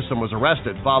 Bree Newsom was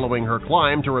arrested following her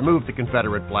climb to remove the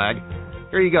Confederate flag.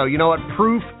 Here you go. You know what?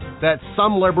 Proof that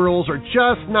some liberals are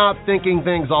just not thinking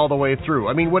things all the way through.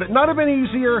 I mean, would it not have been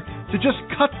easier to just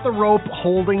cut the rope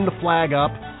holding the flag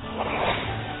up?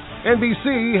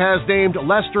 NBC has named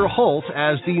Lester Holt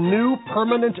as the new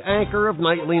permanent anchor of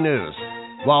nightly news,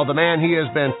 while the man he has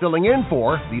been filling in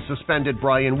for, the suspended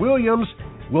Brian Williams,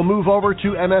 will move over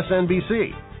to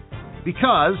MSNBC.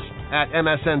 Because, at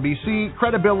MSNBC,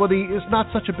 credibility is not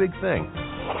such a big thing.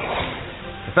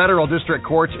 The federal district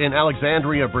court in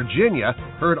Alexandria, Virginia,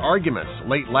 heard arguments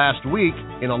late last week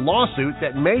in a lawsuit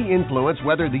that may influence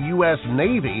whether the U.S.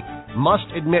 Navy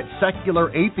must admit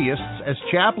secular atheists as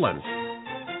chaplains.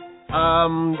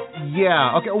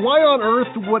 Okay. Why on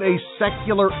earth would a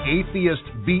secular atheist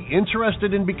be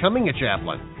interested in becoming a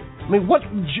chaplain? I mean, what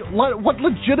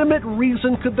legitimate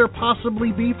reason could there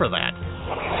possibly be for that?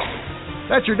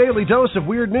 That's your daily dose of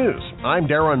weird news. I'm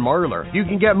Darren Marlar. You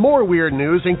can get more weird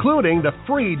news, including the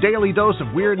free Daily Dose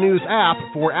of Weird News app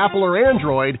for Apple or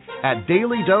Android at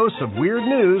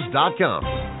dailydoseofweirdnews.com.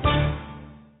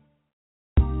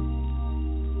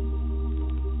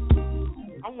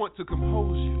 I want to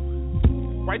compose you.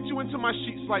 Write you into my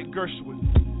sheets like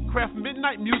Gershwin. Craft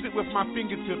midnight music with my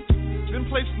fingertips. Then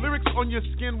place lyrics on your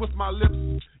skin with my lips.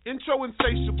 Intro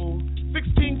insatiable,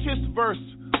 16-kiss verse,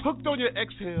 hooked on your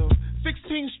exhale.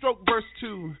 16-stroke verse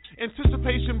 2,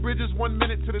 anticipation bridges 1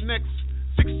 minute to the next.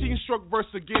 16-stroke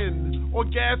verse again,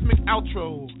 orgasmic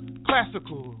outro,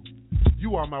 classical.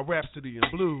 You are my Rhapsody in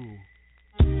Blue.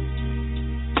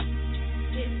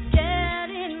 It's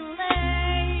getting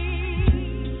late.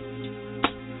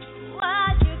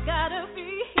 Why you gotta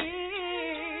be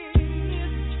here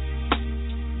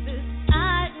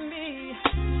beside me,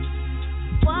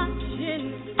 watching,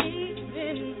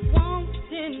 even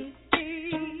wanting me?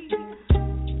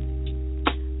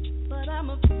 But I'm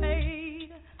afraid.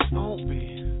 Don't be.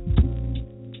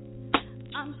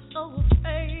 I'm so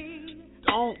afraid.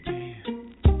 Don't be.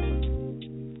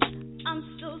 I'm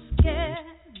so scared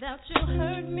that you'll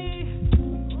hurt me.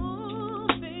 Ooh,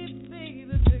 baby,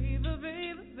 baby, baby,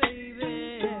 baby, baby.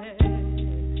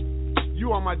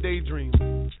 You are my daydream.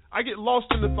 I get lost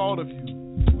in the thought of you.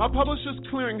 My publisher's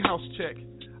clearinghouse check.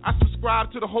 I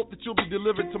subscribe to the hope that you'll be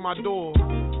delivered to my door.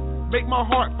 Make my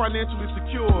heart financially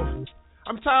secure.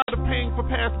 I'm tired of paying for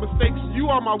past mistakes. You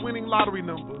are my winning lottery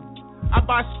number. I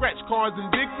buy scratch cards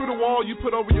and dig through the wall you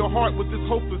put over your heart with this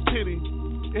hopeless pity.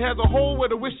 It has a hole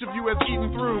where the wish of you has eaten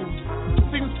through.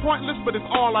 Seems pointless, but it's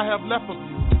all I have left of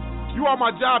you. You are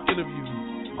my job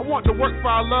interview. I want to work for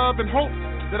our love and hope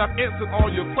that I've answered all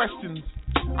your questions.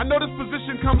 I know this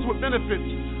position comes with benefits.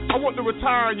 I want to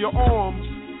retire in your arms.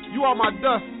 You are my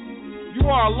dust. You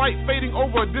are a light fading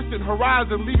over a distant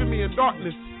horizon, leaving me in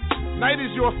darkness. Night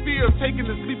is your fear of taking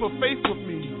this leap of faith with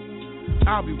me.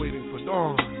 I'll be waiting for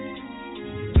dawn.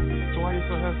 So why are you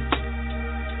so hesitant?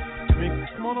 I mean,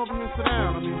 come on over here and sit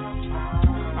down. I mean,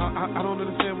 I don't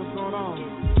understand what's going on.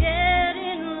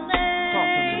 Getting late.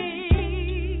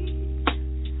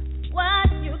 Why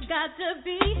you got to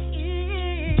be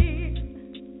here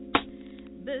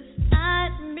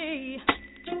beside me,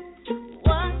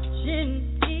 watching,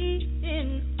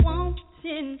 eating,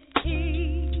 wanting,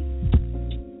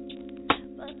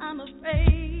 but I'm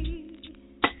afraid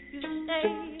you stay.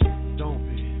 Don't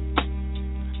be.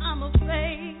 I'm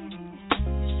afraid.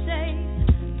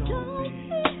 Don't be.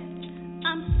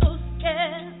 I'm so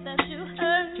scared that you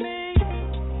hurt me.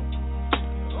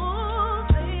 Oh,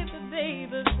 baby,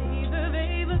 baby, baby,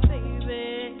 baby,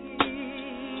 baby.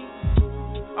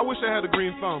 I wish I had a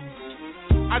green thumb.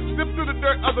 I'd sift through the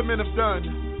dirt other men have done.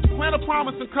 Plant a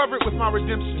promise and cover it with my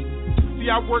redemption. See,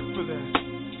 I work for that.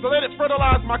 So let it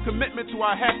fertilize my commitment to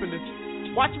our happiness.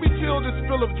 Watch me till this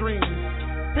fill of dreams.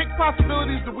 Pick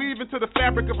possibilities to weave into the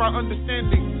fabric of our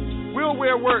understanding. We'll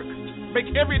wear work.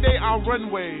 Make every day our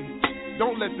runway.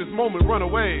 Don't let this moment run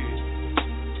away.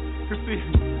 You see,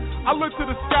 I look to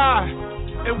the sky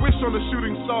and wish on a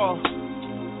shooting star,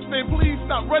 saying, please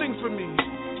stop running from me.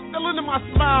 Still into my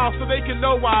smile so they can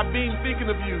know why I've been thinking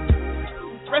of you.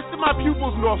 Rest in my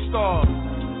pupils, North Star.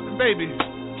 And baby,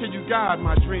 can you guide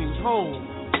my dreams home?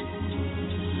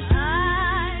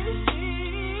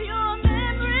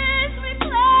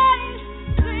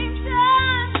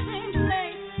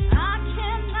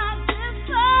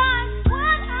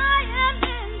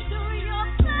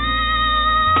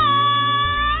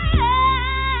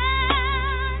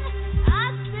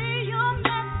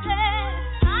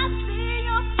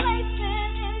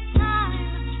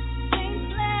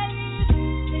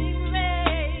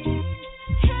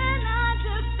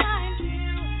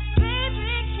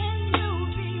 Baby,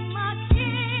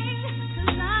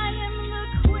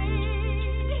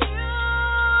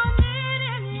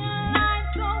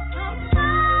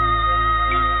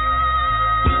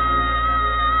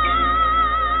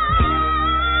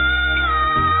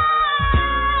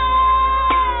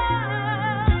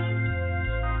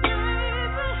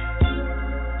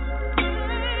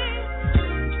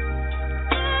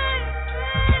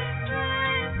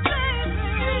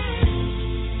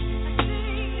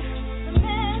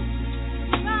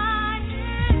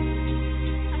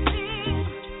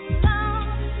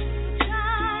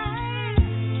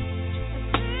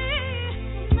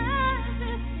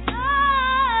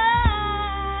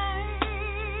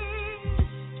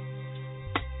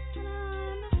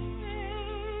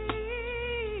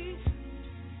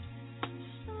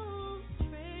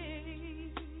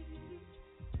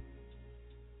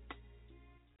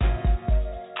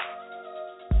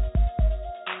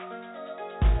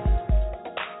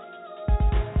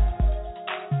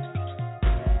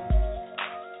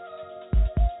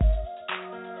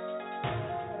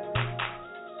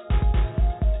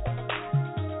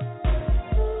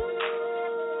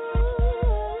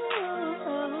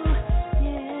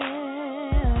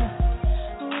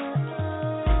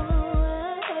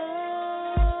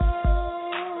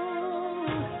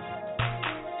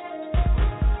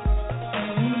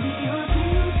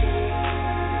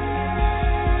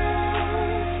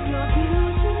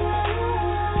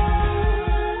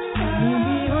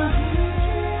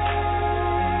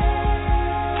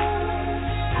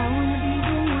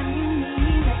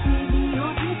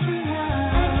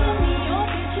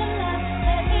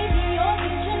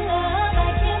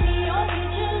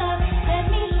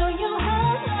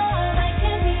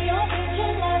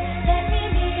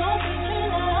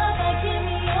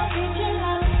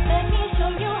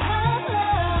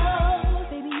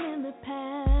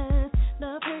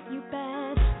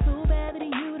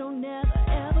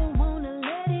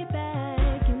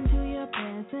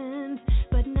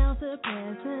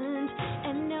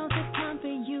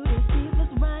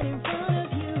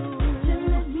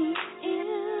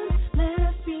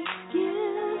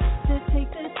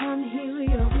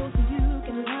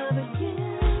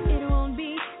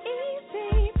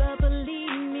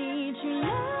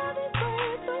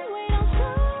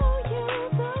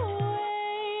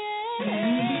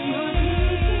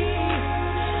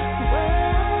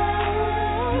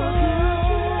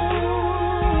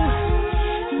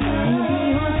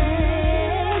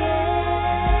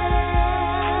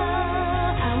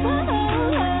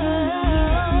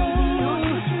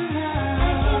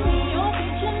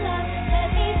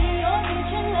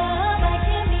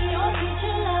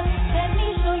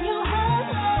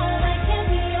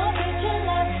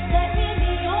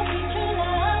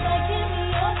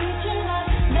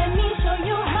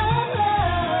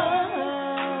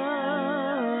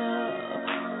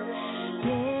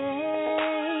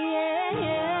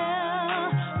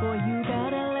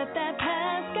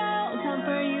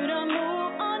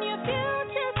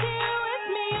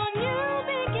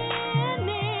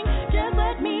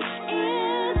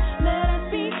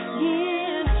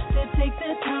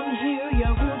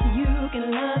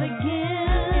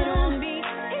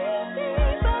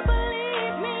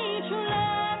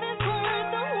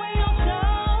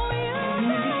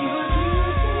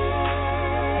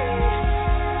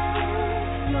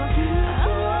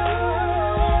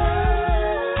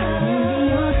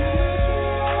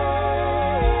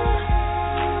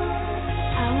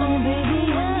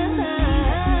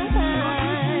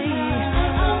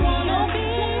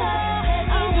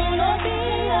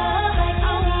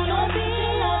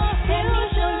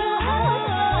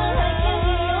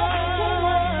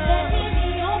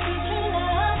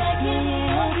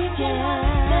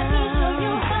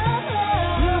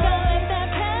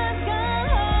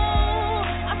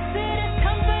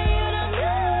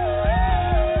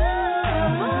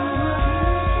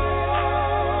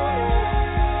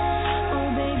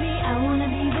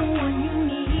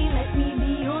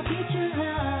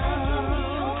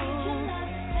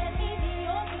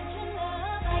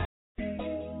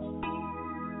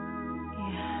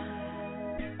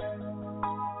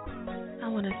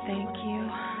 want to thank you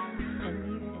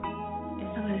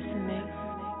for listening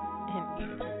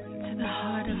to the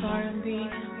heart of R&B.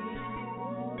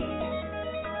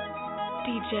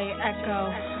 DJ Echo,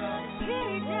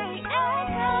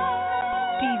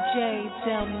 DJ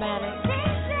Delmatic,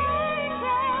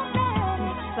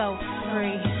 and So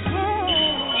Free.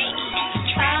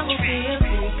 I will be a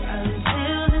freak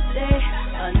until the day,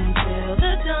 until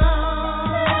the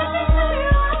dawn,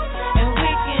 and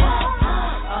we can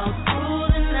all through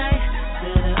the night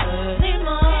till the early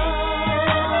morn.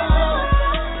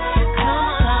 Come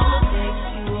on, I will take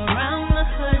you around the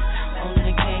hood on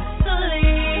the gangsta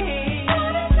league,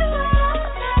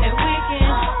 and we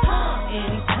can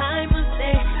any time of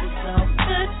day. It's all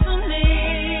good for me.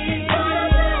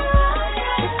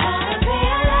 It's gonna be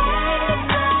a late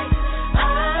night,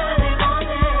 early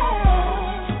morning.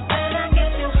 When I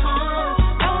get you home,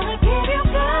 gonna give you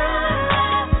good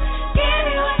love, give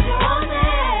you what you wanted.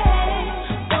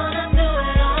 Gonna do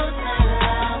it all night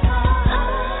long.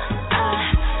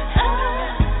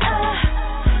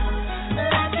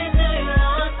 Let me do you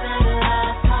all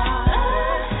night long.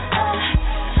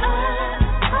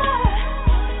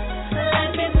 Let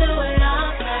me do it all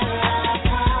night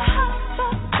long. Hop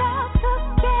out the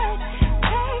bed,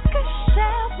 take a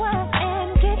shower and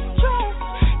get dressed.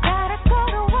 Gotta go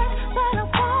to work, but I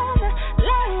wanna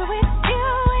lay with you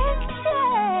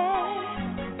instead.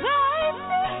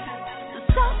 Baby, the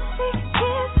salty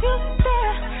kiss you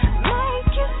stare,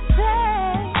 make you say,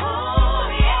 oh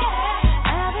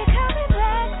yeah. I'll be coming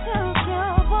back to you,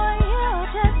 boy, you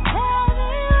just tell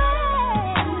me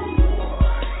when.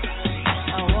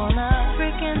 I want a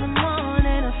freak in the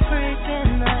morning, a freak in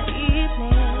the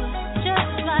evening,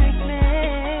 just like me.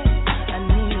 I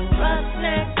need a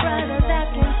roughneck brother that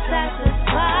can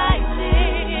satisfy me.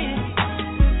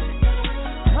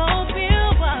 Hope you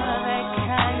are that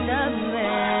kind of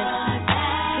man,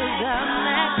 'cause I'm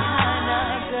that kind of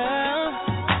girl.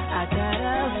 I got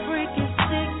a freaky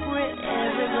secret,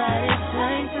 everybody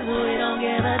saying, 'cause we don't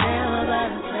give a damn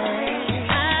about a thing.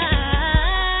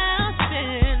 I'll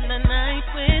spend the night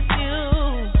with you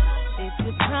if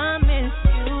you promise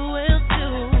you will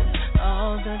do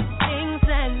all the things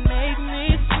that make me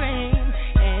scream,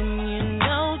 and you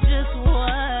know just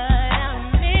what I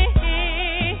mean.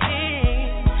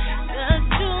 'Cause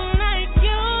tonight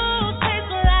you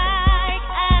taste like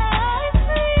ice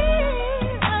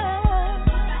cream.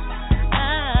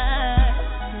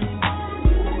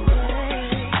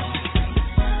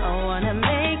 I wanna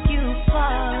make you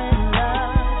fall in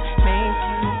love, make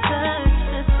you touch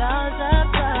the stars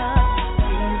above.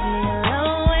 Leave me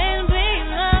alone and be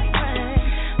my friend.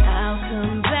 I'll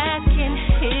come back and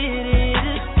hit it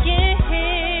again,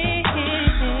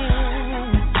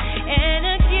 and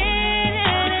again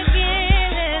and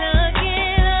again and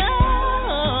again.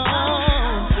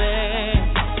 Oh, babe.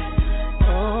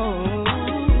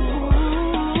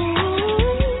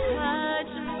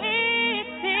 Touch me,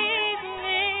 tease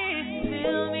me,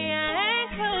 feel me and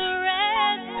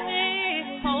caress me.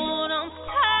 Hold on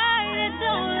tight and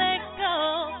don't let go,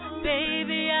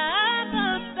 baby. I'm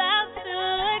about to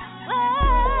explode.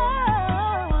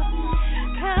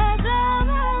 'Cause all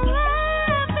my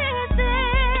love is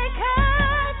in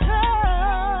control.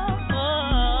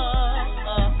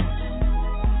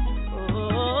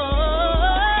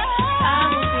 I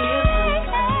will be a freak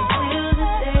until the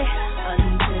day,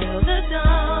 until the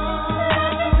dawn,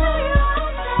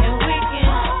 and we can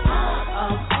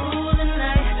all through the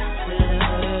night till the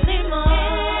early morn.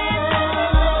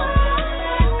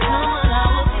 Come on, I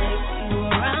will take you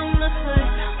around the hood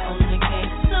on the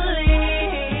gangsta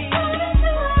league,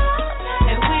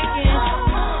 and we can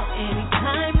any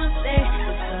time of day.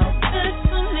 It's all good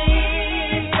for me.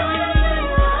 It's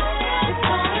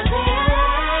gonna be a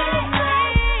late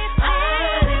night,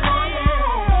 early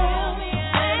morning.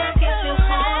 When I get you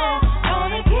home,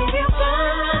 gonna give you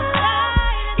good love,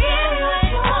 give you what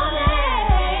you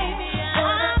wanted.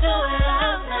 Gonna do it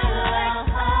all night long.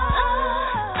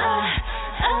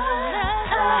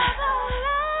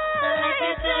 Let me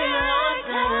do you all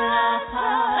night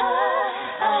long.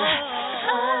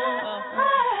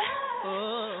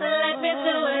 Let me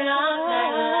do it all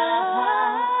night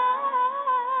long.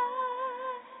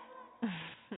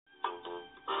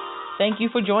 Thank you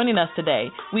for joining us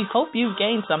today. We hope you've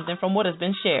gained something from what has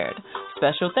been shared.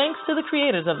 Special thanks to the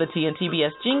creators of the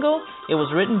TNTBS jingle. It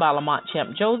was written by Lamont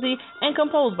Champ Josie and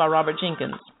composed by Robert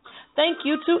Jenkins. Thank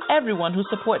you to everyone who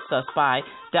supports us by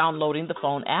downloading the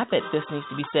phone app at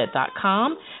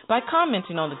thisneedstobesaid.com, by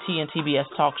commenting on the TNTBS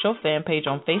Talk Show fan page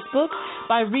on Facebook,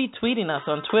 by retweeting us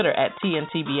on Twitter at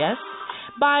TNTBS,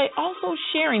 by also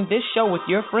sharing this show with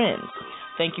your friends.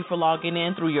 Thank you for logging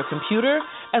in through your computer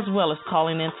as well as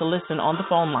calling in to listen on the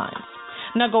phone lines.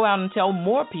 Now go out and tell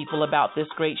more people about this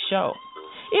great show.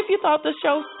 If you thought the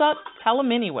show sucked, tell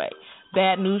them anyway.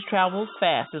 Bad news travels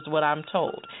fast is what I'm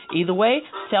told. Either way,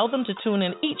 tell them to tune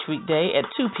in each weekday at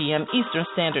 2 p.m. Eastern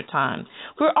Standard Time.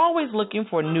 We're always looking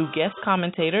for new guest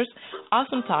commentators,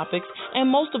 awesome topics,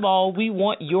 and most of all, we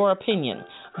want your opinion.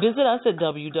 Visit us at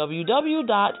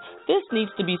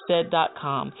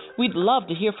www.thisneedstobesaid.com. We'd love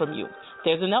to hear from you.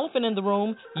 There's an elephant in the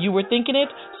room. You were thinking it,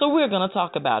 so we're going to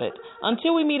talk about it.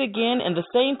 Until we meet again in the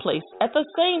same place at the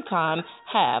same time,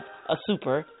 have a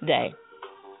super day.